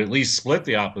that would at least split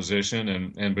the opposition,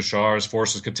 and Bashar's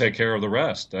forces could take care of the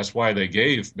rest. That's why they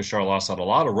gave Bashar al-Assad a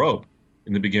lot of rope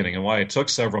in the beginning, and why it took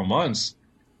several months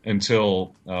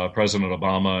until President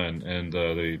Obama and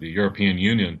the European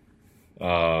Union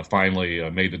finally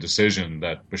made the decision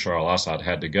that Bashar al-Assad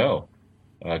had to go.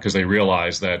 Because they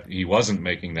realized that he wasn't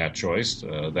making that choice,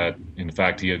 that in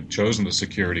fact he had chosen the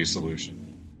security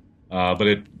solution.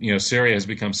 But Syria has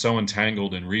become so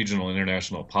entangled in regional and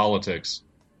international politics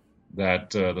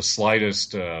that the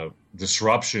slightest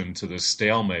disruption to this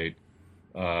stalemate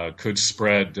could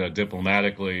spread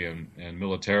diplomatically and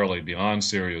militarily beyond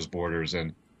Syria's borders.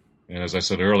 And as I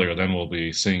said earlier, then we'll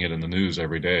be seeing it in the news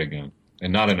every day again,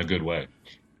 and not in a good way.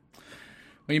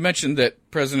 Well, you mentioned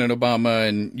that President Obama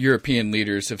and European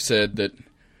leaders have said that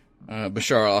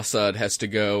Bashar al-Assad has to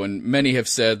go, and many have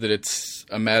said that it's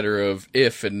a matter of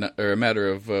if or a matter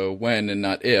of when and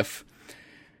not if.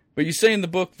 But you say in the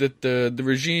book that the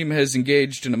regime has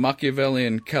engaged in a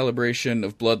Machiavellian calibration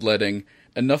of bloodletting,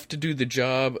 enough to do the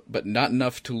job, but not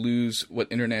enough to lose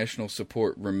what international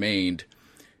support remained.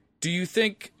 Do you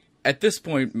think, at this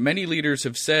point, many leaders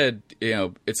have said,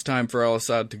 it's time for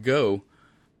al-Assad to go,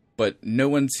 but no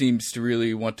one seems to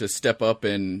really want to step up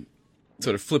and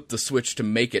sort of flip the switch to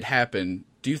make it happen?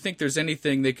 Do you think there's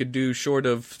anything they could do short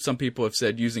of, some people have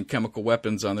said, using chemical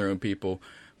weapons on their own people,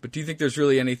 but do you think there's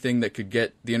really anything that could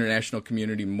get the international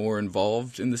community more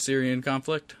involved in the Syrian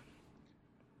conflict?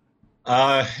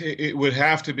 It would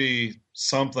have to be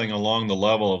something along the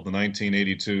level of the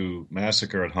 1982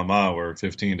 massacre at Hama, where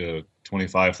 15 to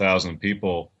 25,000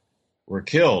 people were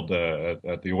killed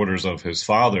at the orders of his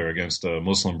father against a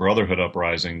Muslim Brotherhood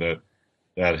uprising that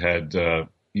had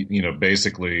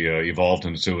basically evolved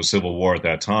into a civil war at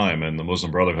that time, and the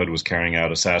Muslim Brotherhood was carrying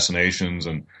out assassinations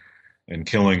and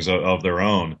killings of their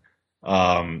own.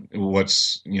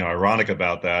 What's ironic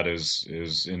about that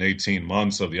is in 18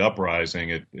 months of the uprising,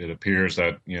 it appears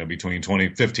that between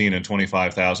 15 and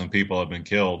 25,000 people have been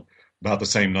killed, about the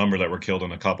same number that were killed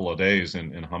in a couple of days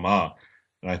in Hama.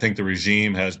 And I think the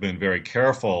regime has been very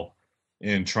careful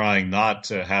in trying not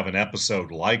to have an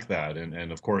episode like that,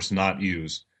 and of course not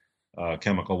use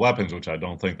chemical weapons, which I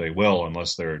don't think they will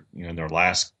unless they're in their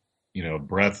last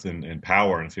breath in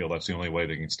power and feel that's the only way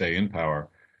they can stay in power.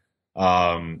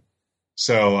 But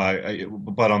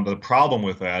the problem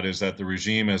with that is that the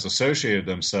regime has associated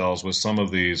themselves with some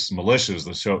of these militias,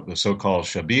 the so-called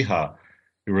Shabiha,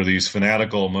 who are these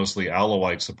fanatical, mostly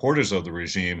Alawite supporters of the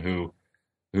regime, who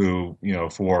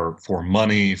for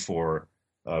money,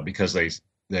 because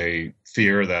they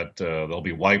fear that they'll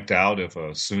be wiped out if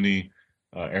a Sunni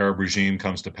Arab regime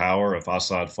comes to power, if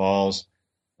Assad falls.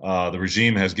 The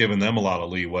regime has given them a lot of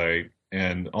leeway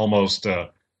and almost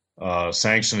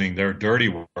sanctioning their dirty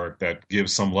work that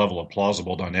gives some level of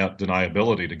plausible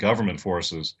deniability to government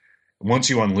forces.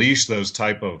 Once you unleash those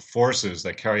type of forces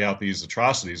that carry out these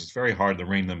atrocities, it's very hard to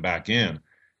rein them back in.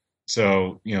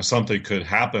 So, something could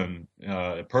happen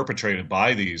perpetrated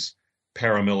by these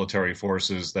paramilitary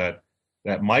forces that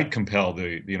might compel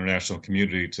the international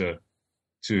community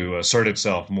to assert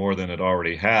itself more than it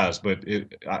already has. But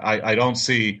I don't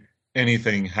see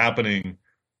anything happening,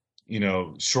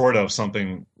 short of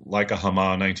something like a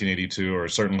Hama 1982 or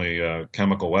certainly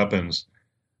chemical weapons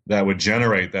that would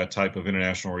generate that type of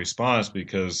international response,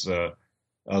 because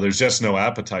there's just no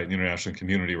appetite in the international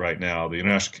community right now. The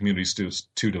international community is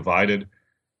too divided.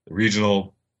 The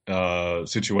regional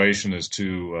situation is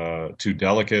too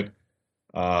delicate.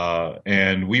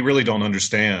 And we really don't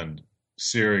understand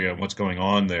Syria and what's going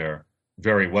on there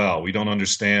very well. We don't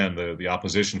understand the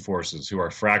opposition forces, who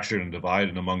are fractured and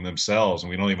divided among themselves, and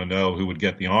we don't even know who would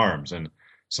get the arms. And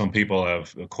some people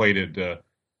have equated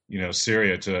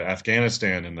Syria to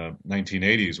Afghanistan in the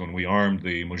 1980s, when we armed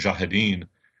the Mujahideen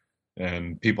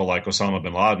and people like Osama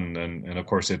bin Laden, and of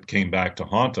course it came back to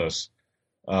haunt us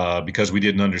because we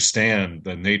didn't understand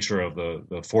the nature of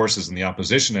the forces in the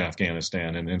opposition to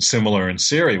Afghanistan. And similar in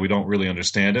Syria, we don't really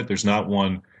understand it. There's not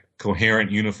one coherent,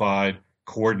 unified,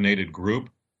 coordinated group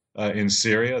in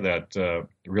Syria that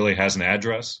really has an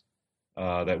address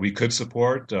that we could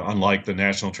support, unlike the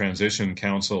National Transition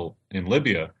Council in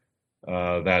Libya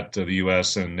that the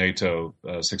U.S. and NATO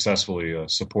successfully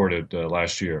supported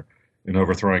last year in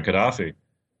overthrowing Gaddafi.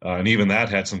 And even that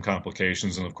had some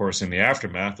complications. And of course, in the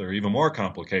aftermath, there are even more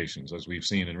complications, as we've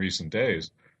seen in recent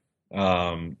days.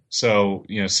 So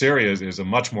Syria is a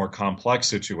much more complex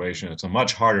situation. It's a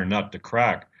much harder nut to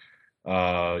crack.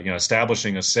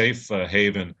 Establishing a safe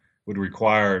haven would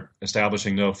require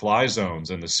establishing no-fly zones,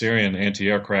 and the Syrian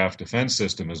anti-aircraft defense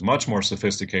system is much more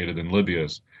sophisticated than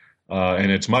Libya's,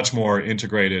 and it's much more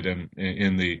integrated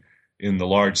in the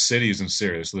large cities in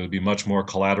Syria. So there'd be much more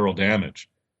collateral damage.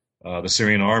 The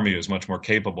Syrian army is much more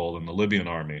capable than the Libyan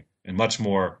army, and much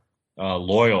more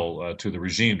loyal to the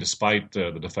regime, despite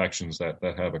the defections that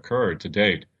have occurred to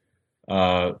date.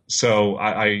 So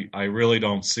I really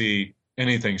don't see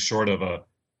anything short of a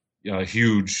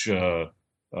huge,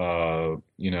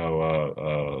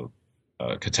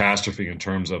 catastrophe in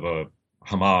terms of a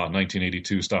Hama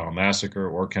 1982 style massacre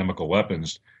or chemical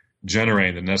weapons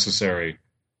generating the necessary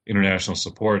international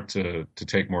support to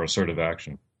take more assertive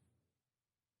action.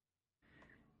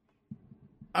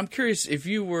 I'm curious if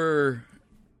you were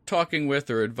talking with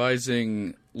or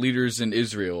advising leaders in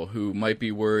Israel who might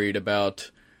be worried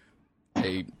about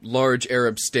a large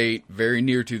Arab state very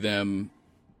near to them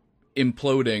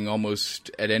imploding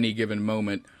almost at any given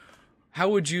moment. How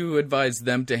would you advise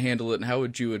them to handle it, and how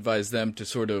would you advise them to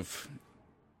sort of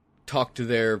talk to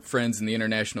their friends in the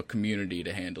international community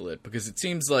to handle it? Because it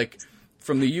seems like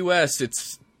from the U.S.,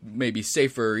 it's maybe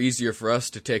safer or easier for us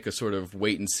to take a sort of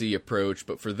wait-and-see approach,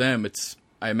 but for them, it's,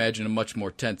 I imagine, a much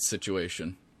more tense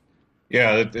situation.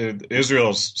 Yeah,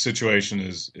 Israel's situation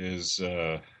is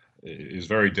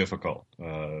very difficult.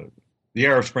 The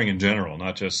Arab Spring in general,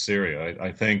 not just Syria.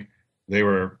 I think they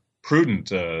were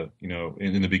prudent,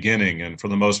 in the beginning, and for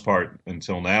the most part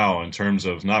until now, in terms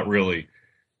of not really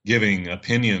giving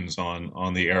opinions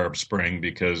on the Arab Spring,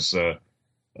 because they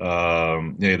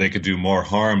could do more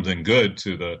harm than good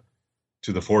to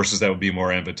the forces that would be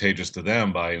more advantageous to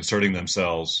them by inserting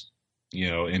themselves,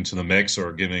 into the mix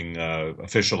or giving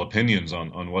official opinions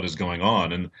on what is going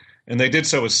on, and they did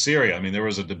so with Syria. I mean, there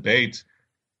was a debate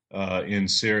in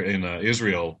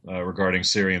Israel regarding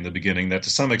Syria in the beginning that to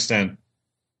some extent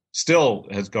still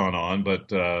has gone on,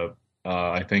 but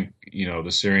I think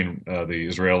the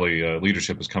Israeli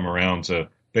leadership has come around to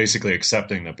basically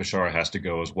accepting that Bashar has to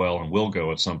go as well and will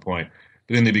go at some point.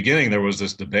 But in the beginning, there was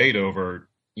this debate over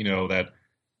that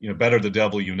better the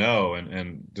devil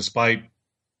and despite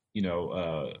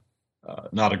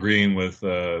not agreeing with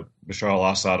Bashar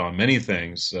al-Assad on many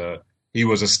things, he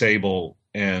was a stable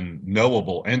and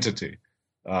knowable entity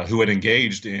who had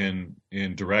engaged in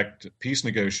direct peace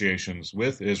negotiations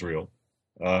with Israel,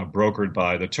 brokered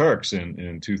by the Turks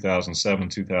in 2007,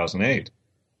 2008,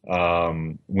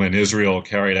 when Israel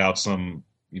carried out some,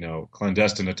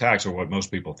 clandestine attacks, or what most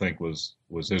people think was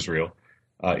Israel,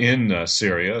 in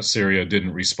Syria. Syria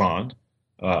didn't respond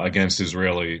against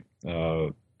Israeli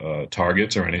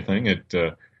targets or anything. It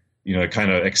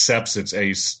kind of accepts its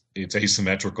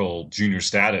asymmetrical junior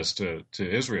status to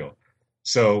Israel.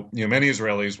 So, many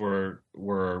Israelis were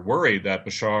worried that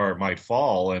Bashar might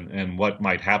fall and what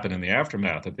might happen in the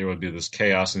aftermath, that there would be this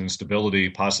chaos and instability,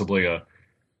 possibly a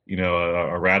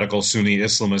radical Sunni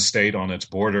Islamist state on its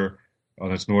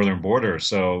northern border.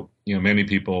 So, many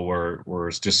people were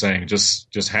just saying,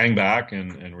 just hang back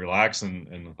and relax,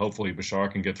 and hopefully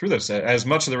Bashar can get through this, as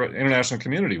much of the international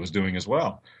community was doing as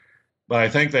well. But I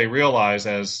think they realized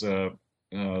as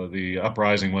the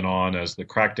uprising went on, as the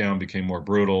crackdown became more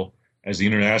brutal, as the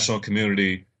international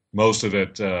community, most of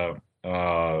it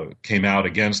came out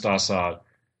against Assad,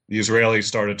 the Israelis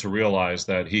started to realize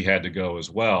that he had to go as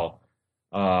well.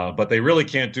 But they really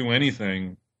can't do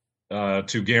anything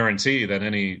to guarantee that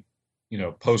any,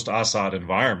 post-Assad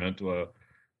environment will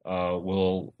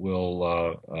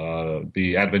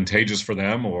be advantageous for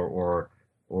them or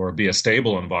be a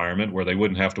stable environment where they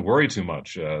wouldn't have to worry too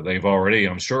much. They've already,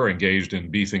 I'm sure, engaged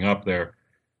in beefing up their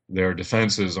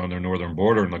defenses on their northern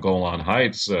border in the Golan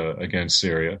Heights against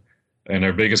Syria. And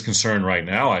their biggest concern right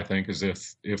now, I think, is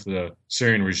if the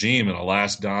Syrian regime, in a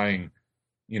last dying,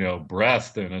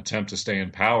 breath and attempt to stay in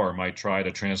power, might try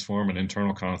to transform an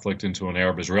internal conflict into an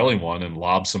Arab-Israeli one and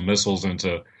lob some missiles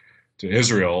to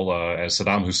Israel, as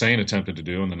Saddam Hussein attempted to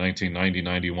do in the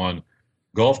 1990-91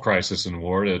 Gulf crisis and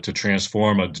war, to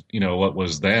transform what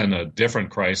was then a different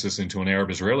crisis into an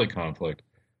Arab-Israeli conflict.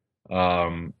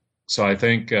 So I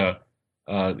think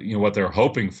what they're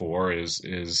hoping for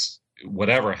is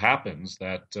whatever happens,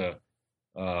 that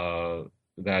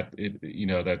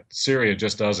Syria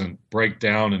just doesn't break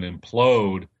down and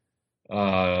implode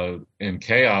and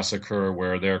chaos occur,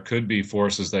 where there could be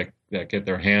forces that get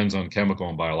their hands on chemical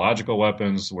and biological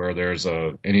weapons, where there's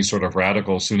any sort of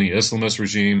radical Sunni Islamist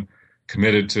regime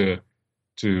committed to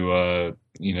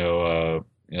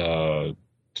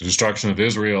destruction of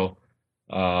Israel.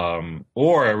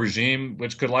 Or a regime,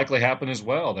 which could likely happen as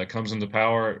well, that comes into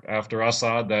power after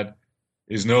Assad, that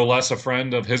is no less a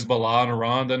friend of Hezbollah and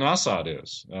Iran than Assad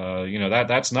is.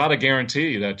 That's not a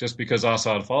guarantee that just because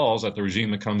Assad falls, that the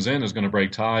regime that comes in is going to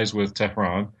break ties with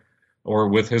Tehran or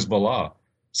with Hezbollah.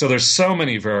 So there's so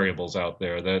many variables out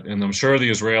there and I'm sure the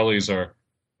Israelis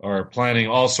are planning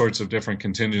all sorts of different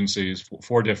contingencies,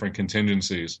 for different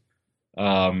contingencies.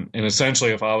 And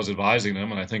essentially, if I was advising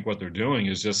them, and I think what they're doing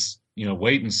is just,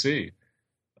 wait and see.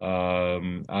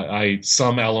 Some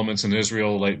elements in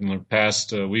Israel late in the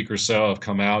past week or so have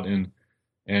come out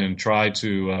and tried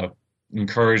to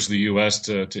encourage the U.S.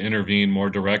 to intervene more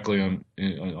directly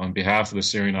on behalf of the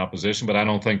Syrian opposition, but I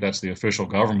don't think that's the official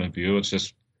government view. It's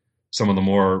just some of the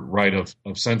more right of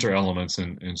center elements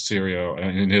in Syria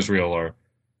and in Israel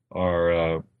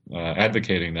are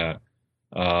advocating that.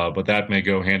 But that may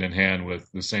go hand in hand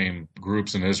with the same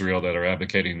groups in Israel that are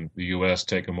advocating the U.S.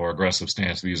 take a more aggressive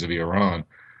stance vis-a-vis Iran.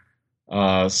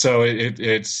 So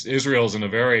it's Israel's in a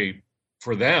very,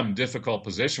 for them, difficult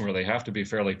position where they have to be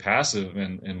fairly passive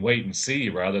and wait and see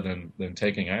rather than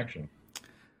taking action.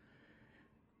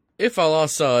 If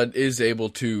al-Assad is able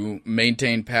to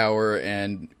maintain power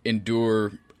and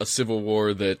endure a civil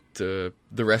war that the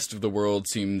rest of the world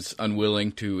seems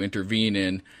unwilling to intervene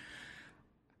in,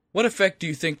 what effect do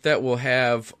you think that will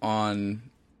have on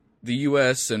the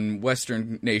U.S. and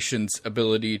Western nations'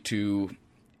 ability to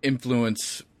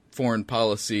influence foreign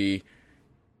policy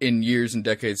in years and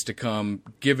decades to come,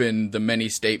 given the many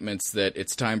statements that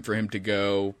it's time for him to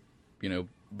go,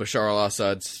 Bashar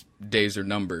al-Assad's days are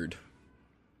numbered?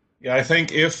 Yeah, I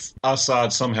think if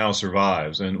Assad somehow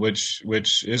survives, and which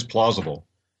is plausible,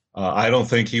 I don't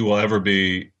think he will ever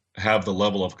have the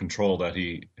level of control that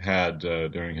he had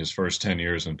during his first 10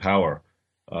 years in power.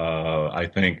 I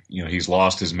think he's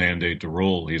lost his mandate to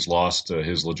rule. He's lost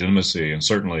his legitimacy, and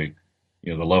certainly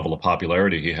the level of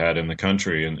popularity he had in the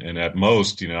country. And at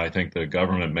most, I think the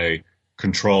government may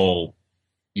control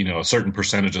a certain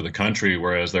percentage of the country,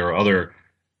 whereas there are other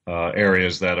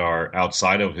areas that are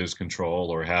outside of his control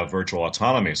or have virtual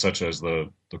autonomy, such as the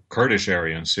Kurdish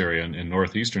area in Syria and in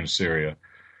northeastern Syria.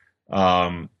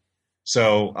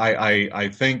 So I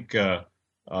think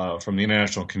from the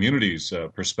international community's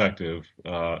perspective,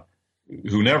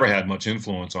 who never had much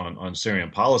influence on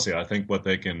Syrian policy, I think what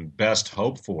they can best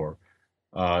hope for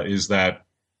is that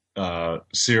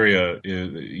Syria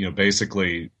is,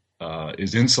 basically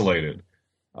is insulated,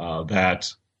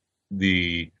 that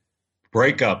the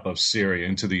breakup of Syria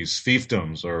into these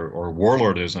fiefdoms or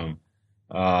warlordism,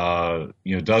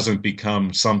 doesn't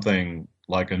become something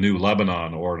like a new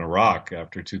Lebanon or an Iraq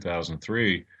after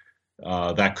 2003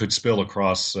 that could spill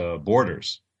across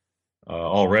borders.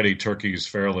 Already, Turkey's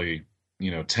fairly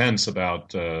tense about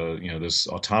this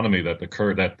autonomy that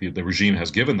the regime has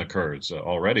given the Kurds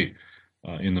already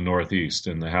in the northeast,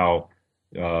 and how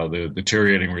the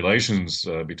deteriorating relations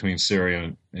between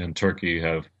Syria and Turkey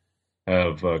have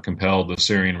compelled the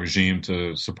Syrian regime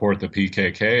to support the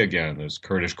PKK again, this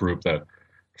Kurdish group that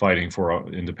fighting for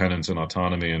independence and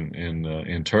autonomy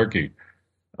in Turkey.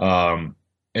 And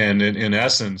in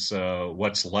essence,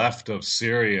 what's left of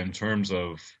Syria in terms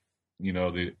of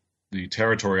the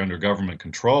territory under government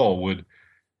control would,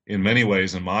 in many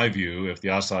ways, in my view, if the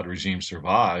Assad regime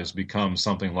survives, become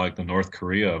something like the North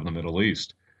Korea of the Middle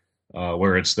East,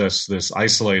 where it's this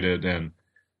isolated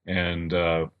and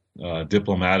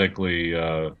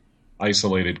diplomatically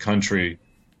isolated country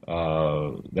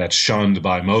that's shunned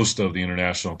by most of the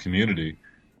international community,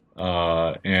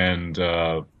 and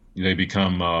they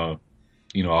become a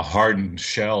hardened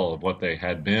shell of what they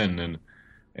had been,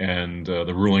 and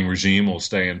the ruling regime will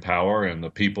stay in power, and the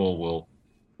people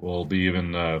will be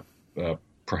even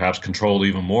perhaps controlled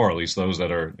even more, at least those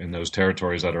that are in those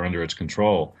territories that are under its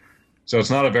control. So it's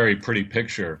not a very pretty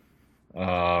picture,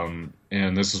 and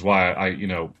this is why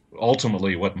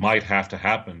ultimately what might have to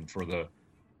happen for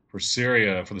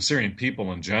Syria, for the Syrian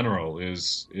people in general,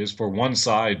 is for one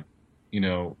side,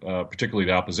 particularly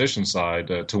the opposition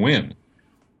side, to win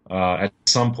at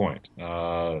some point,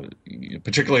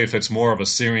 particularly if it's more of a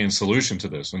Syrian solution to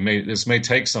this. And this may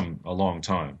take a long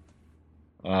time.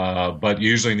 But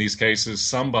usually in these cases,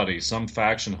 some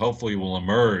faction hopefully will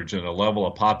emerge at a level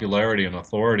of popularity and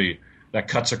authority that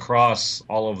cuts across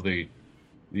all of the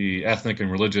ethnic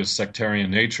and religious sectarian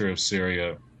nature of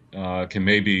Syria, can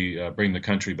maybe bring the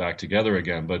country back together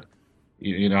again. But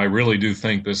I really do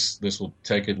think this will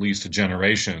take at least a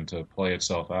generation to play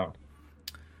itself out.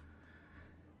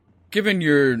 Given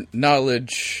your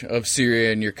knowledge of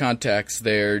Syria and your contacts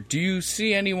there, do you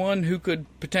see anyone who could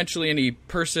potentially, any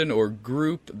person or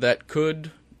group that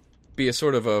could be a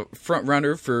sort of a front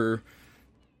runner for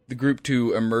the group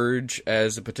to emerge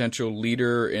as a potential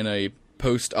leader in a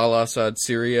post-al-Assad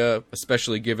Syria,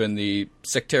 especially given the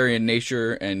sectarian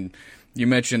nature? And you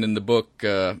mentioned in the book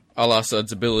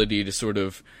al-Assad's ability to sort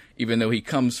of, even though he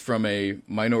comes from a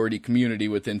minority community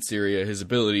within Syria, his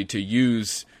ability to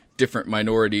use different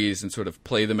minorities and sort of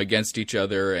play them against each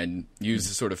other and use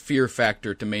the sort of fear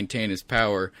factor to maintain his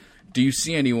power. Do you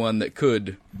see anyone that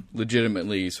could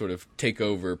legitimately sort of take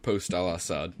over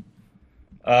post-al-Assad?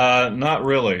 Not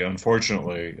really,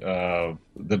 unfortunately.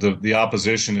 The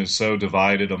opposition is so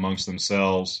divided amongst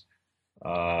themselves.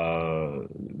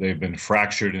 They've been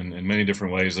fractured in many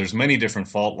different ways. There's many different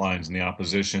fault lines in the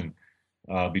opposition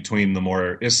between the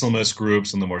more Islamist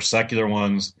groups and the more secular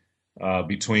ones,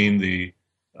 between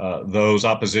those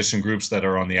opposition groups that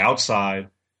are on the outside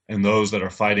and those that are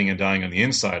fighting and dying on the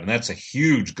inside. And that's a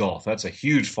huge gulf. That's a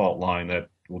huge fault line that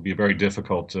will be very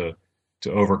difficult to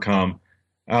overcome.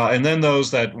 And then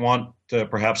those that want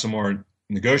perhaps a more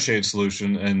negotiated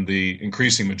solution, and the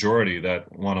increasing majority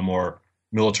that want a more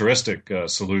militaristic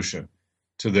solution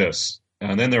to this.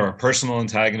 And then there are personal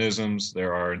antagonisms.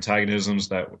 There are antagonisms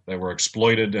that were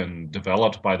exploited and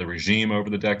developed by the regime over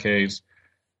the decades.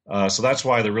 So that's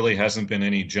why there really hasn't been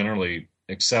any generally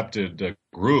accepted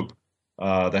group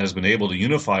that has been able to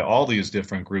unify all these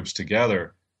different groups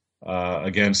together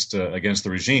against the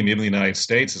regime. Even the United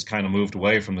States has kind of moved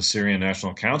away from the Syrian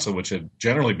National Council, which had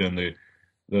generally been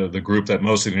the group that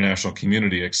most of the international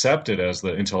community accepted as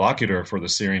the interlocutor for the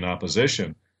Syrian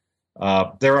opposition.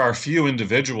 There are a few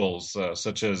individuals,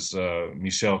 such as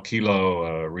Michel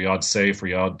Kilo, Riyad Saif,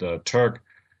 Riyad Turk,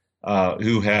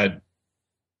 who had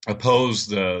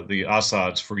opposed the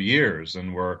Assads for years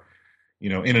and were,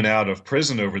 in and out of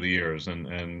prison over the years,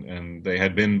 and they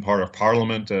had been part of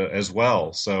parliament as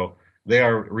well. So they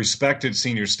are respected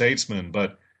senior statesmen,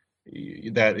 but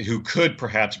who could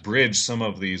perhaps bridge some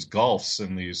of these gulfs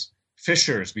and these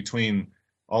fissures between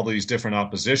all these different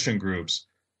opposition groups.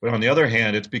 But on the other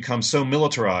hand, it's become so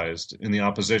militarized in the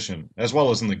opposition, as well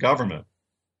as in the government.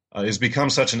 It's become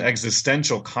such an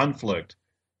existential conflict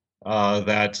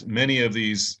that many of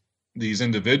these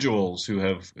individuals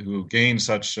who gained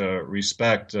such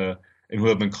respect and who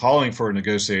have been calling for a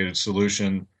negotiated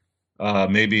solution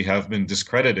maybe have been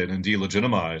discredited and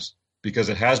delegitimized because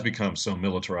it has become so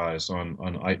militarized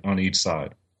on each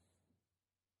side.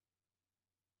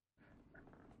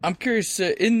 I'm curious,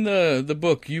 in the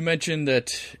book, you mentioned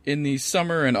that in the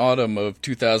summer and autumn of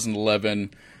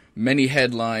 2011, many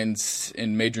headlines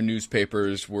in major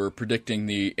newspapers were predicting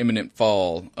the imminent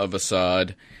fall of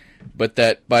Assad, but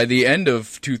that by the end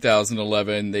of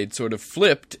 2011, they'd sort of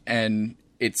flipped, and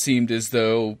it seemed as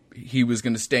though he was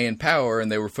going to stay in power,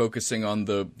 and they were focusing on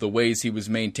the ways he was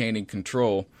maintaining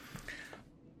control.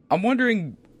 I'm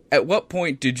wondering, at what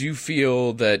point did you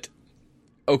feel that,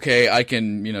 okay, I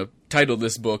can, title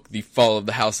this book The Fall of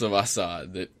the House of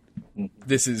Assad, that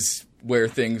this is where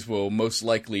things will most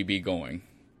likely be going?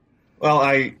 Well,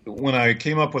 when I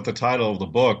came up with the title of the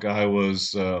book, I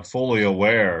was fully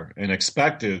aware and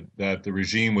expected that the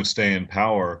regime would stay in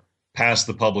power past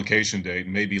the publication date,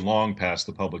 maybe long past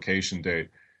the publication date,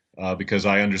 because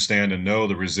I understand and know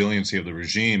the resiliency of the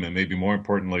regime and maybe more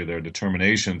importantly, their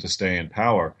determination to stay in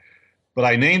power. But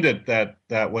I named it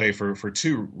that way for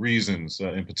two reasons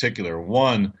in particular.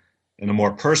 One, in a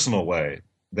more personal way,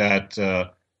 that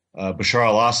Bashar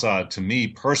al-Assad, to me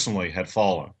personally, had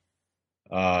fallen.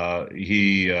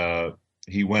 He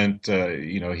went,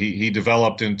 he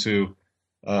developed into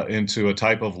a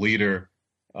type of leader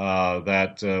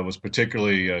that was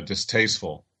particularly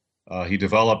distasteful. He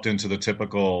developed into the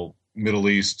typical Middle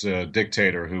East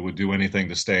dictator who would do anything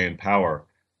to stay in power,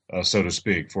 so to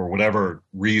speak, for whatever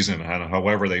reason,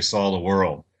 however they saw the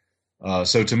world.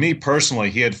 So to me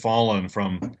personally, he had fallen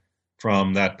from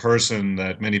that person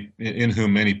in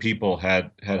whom many people had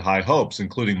high hopes,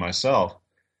 including myself,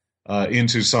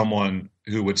 into someone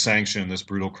who would sanction this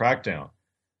brutal crackdown.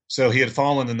 So he had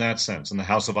fallen in that sense, and the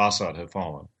House of Assad had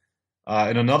fallen.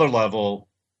 In another level,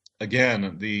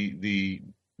 again,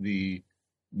 the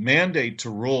mandate to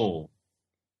rule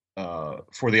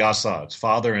for the Assads,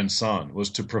 father and son,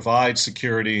 was to provide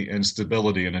security and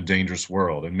stability in a dangerous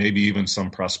world, and maybe even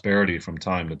some prosperity from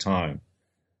time to time.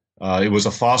 It was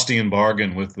a Faustian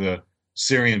bargain with the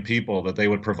Syrian people that they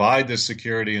would provide this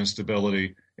security and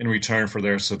stability in return for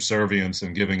their subservience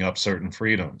and giving up certain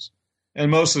freedoms.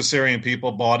 And most of the Syrian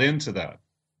people bought into that.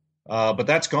 But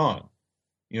that's gone.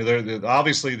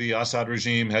 Obviously the Assad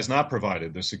regime has not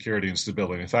provided the security and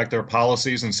stability. In fact, their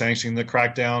policies in sanctioning the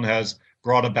crackdown has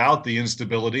brought about the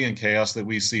instability and chaos that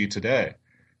we see today.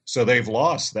 So they've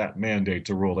lost that mandate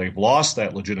to rule. They've lost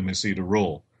that legitimacy to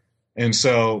rule. And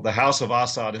so the House of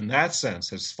Assad, in that sense,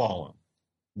 has fallen.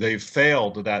 They've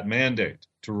failed that mandate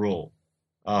to rule.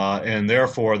 And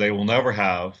therefore, they will never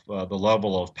have the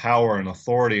level of power and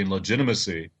authority and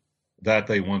legitimacy that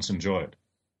they once enjoyed.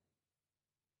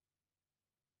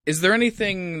 Is there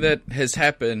anything that has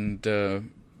happened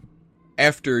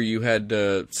after you had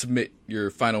to submit your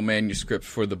final manuscript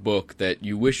for the book that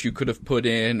you wish you could have put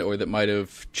in or that might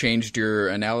have changed your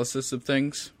analysis of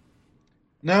things?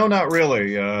 No, not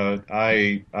really.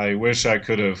 I wish I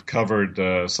could have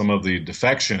covered some of the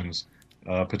defections,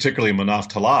 particularly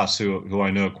Manaf Talas, who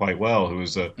I know quite well, who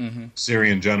is a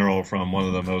Syrian general from one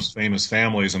of the most famous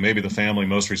families and maybe the family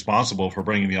most responsible for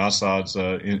bringing the Assads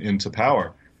into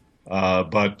power.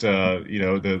 But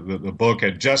the book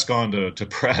had just gone to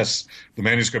press. The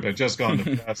manuscript had just gone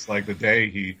to press like the day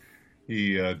he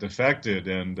he defected,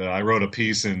 and I wrote a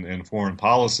piece in Foreign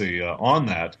Policy on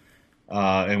that.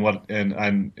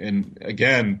 And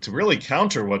again, to really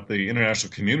counter what the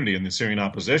international community and the Syrian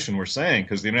opposition were saying,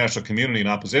 because the international community and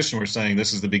opposition were saying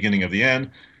this is the beginning of the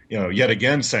end, yet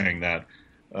again saying that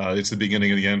it's the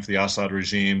beginning of the end for the Assad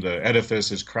regime, the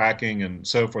edifice is cracking, and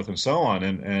so forth and so on.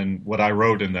 And what I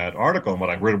wrote in that article and what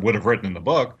I would have written in the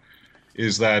book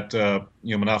is that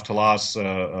Manaf Talas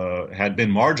had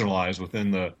been marginalized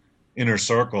within the inner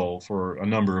circle for a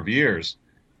number of years.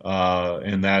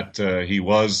 And that he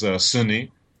was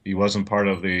Sunni. He wasn't part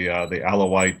of the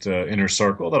Alawite inner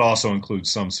circle. That also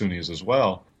includes some Sunnis as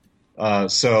well.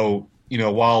 So,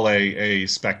 while a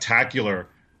spectacular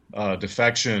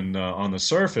defection on the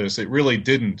surface, it really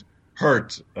didn't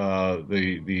hurt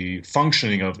the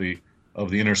functioning of the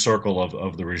inner circle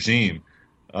of the regime.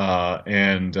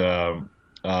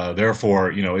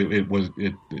 Therefore,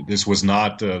 this was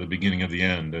not the beginning of the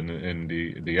end, and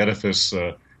the edifice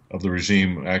of the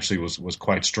regime actually was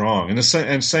quite strong,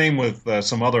 and same with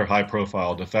some other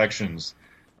high-profile defections.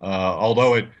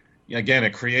 Although it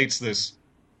creates this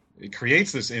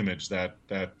image that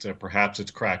perhaps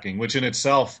it's cracking, which in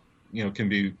itself can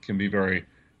be very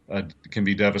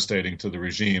devastating to the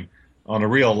regime. On a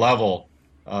real level,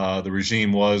 the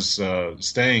regime was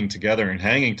staying together and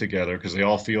hanging together because they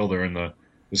all feel they're in the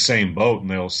same boat and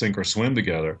they'll sink or swim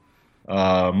together.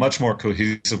 Much more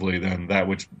cohesively than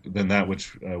that which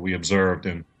we observed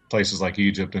in places like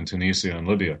Egypt and Tunisia and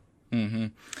Libya. Mm-hmm.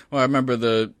 Well, I remember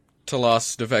the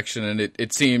Talas defection, and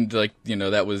it seemed like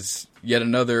that was yet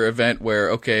another event where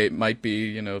it might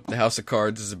be the House of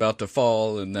Cards is about to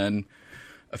fall, and then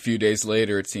a few days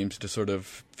later it seems to sort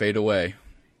of fade away.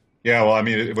 Yeah, well, I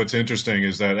mean, what's interesting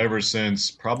is that ever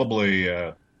since probably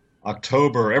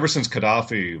October, ever since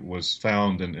Gaddafi was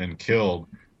found and killed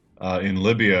in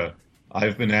Libya,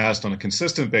 I've been asked on a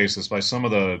consistent basis by some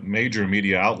of the major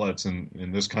media outlets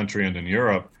in this country and in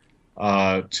Europe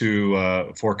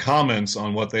for comments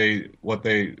on what they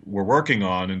were working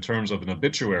on in terms of an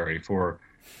obituary for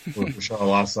Bashar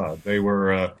al-Assad. They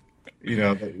were,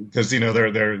 because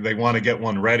they want to get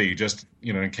one ready just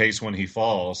in case when he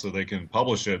falls, so they can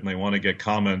publish it, and they want to get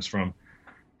comments from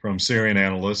Syrian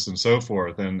analysts and so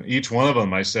forth. And each one of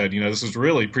them, I said, this is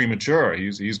really premature.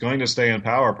 He's going to stay in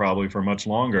power probably for much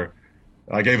longer.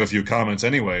 I gave a few comments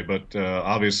anyway, but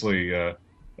obviously the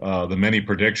many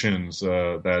predictions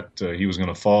that he was going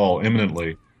to fall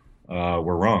imminently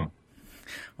were wrong.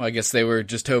 Well, I guess they were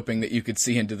just hoping that you could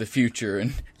see into the future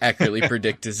and accurately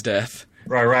predict his death.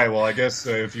 Right. Well, I guess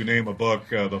if you name a book,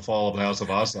 The Fall of the House of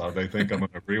Assad, they think I'm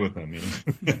going to agree with them.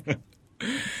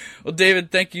 Well, David,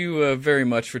 thank you very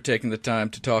much for taking the time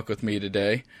to talk with me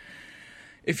today.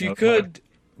 If you could,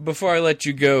 before I let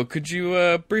you go, could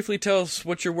you briefly tell us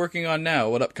what you're working on now,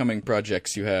 what upcoming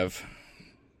projects you have?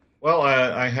 Well,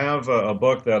 I have a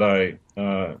book that I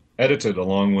edited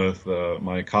along with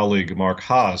my colleague Mark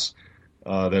Haas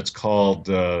that's called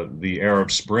The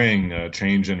Arab Spring,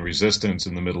 Change and Resistance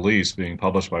in the Middle East, being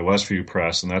published by Westview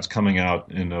Press, and that's coming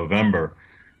out in November.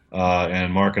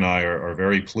 And Mark and I are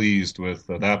very pleased with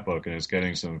that book, and it's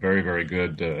getting some very, very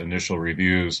good initial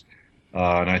reviews.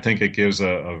 And I think it gives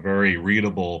a very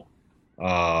readable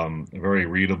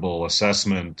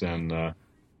assessment and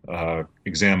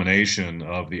examination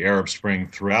of the Arab Spring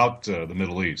throughout the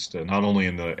Middle East, not only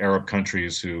in the Arab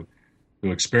countries who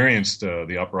experienced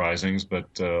the uprisings,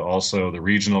 but also the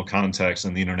regional context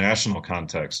and the international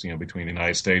context, between the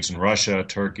United States and Russia,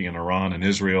 Turkey and Iran and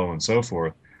Israel and so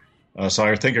forth. So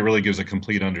I think it really gives a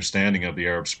complete understanding of the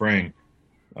Arab Spring,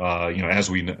 as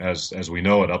we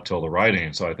know it up till the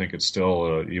writing. So I think it's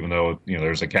still, even though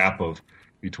there's a gap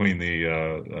between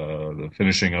the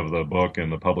finishing of the book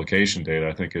and the publication date,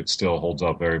 I think it still holds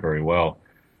up very, very well.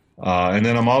 And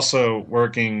then I'm also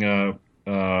working on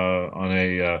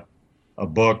a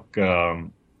book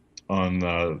on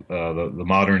the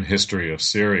modern history of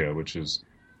Syria, which is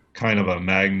kind of a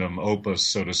magnum opus,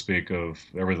 so to speak, of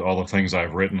all the things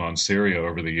I've written on Syria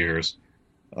over the years,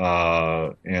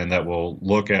 and that will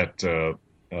look at the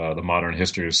modern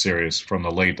history of Syria from the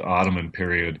late Ottoman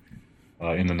period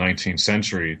in the 19th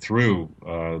century through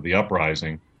the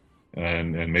uprising,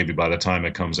 and maybe by the time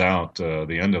it comes out,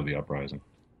 the end of the uprising.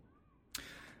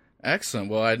 Excellent.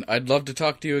 Well, I'd love to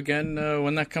talk to you again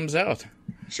when that comes out.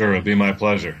 Sure, it'd be my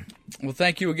pleasure. Well,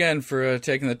 thank you again for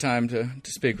taking the time to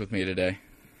speak with me today.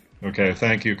 Okay,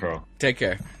 thank you, Carl. Take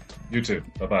care. You too.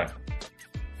 Bye-bye.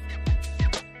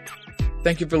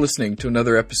 Thank you for listening to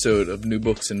another episode of New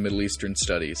Books in Middle Eastern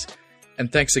Studies.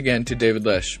 And thanks again to David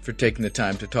Lesh for taking the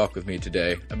time to talk with me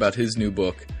today about his new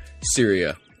book,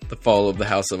 Syria, The Fall of the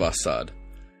House of Assad.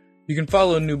 You can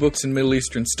follow New Books in Middle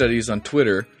Eastern Studies on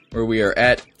Twitter, where we are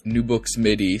at New Books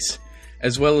Mideast,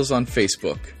 as well as on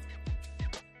Facebook.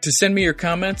 To send me your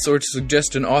comments or to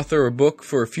suggest an author or book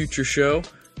for a future show,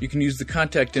 you can use the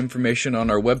contact information on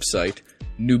our website,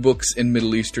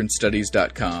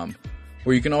 newbooksinmiddleeasternstudies.com,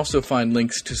 where you can also find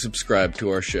links to subscribe to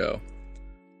our show.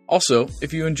 Also,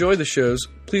 if you enjoy the shows,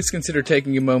 please consider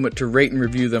taking a moment to rate and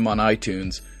review them on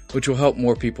iTunes, which will help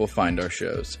more people find our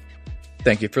shows.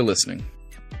 Thank you for listening.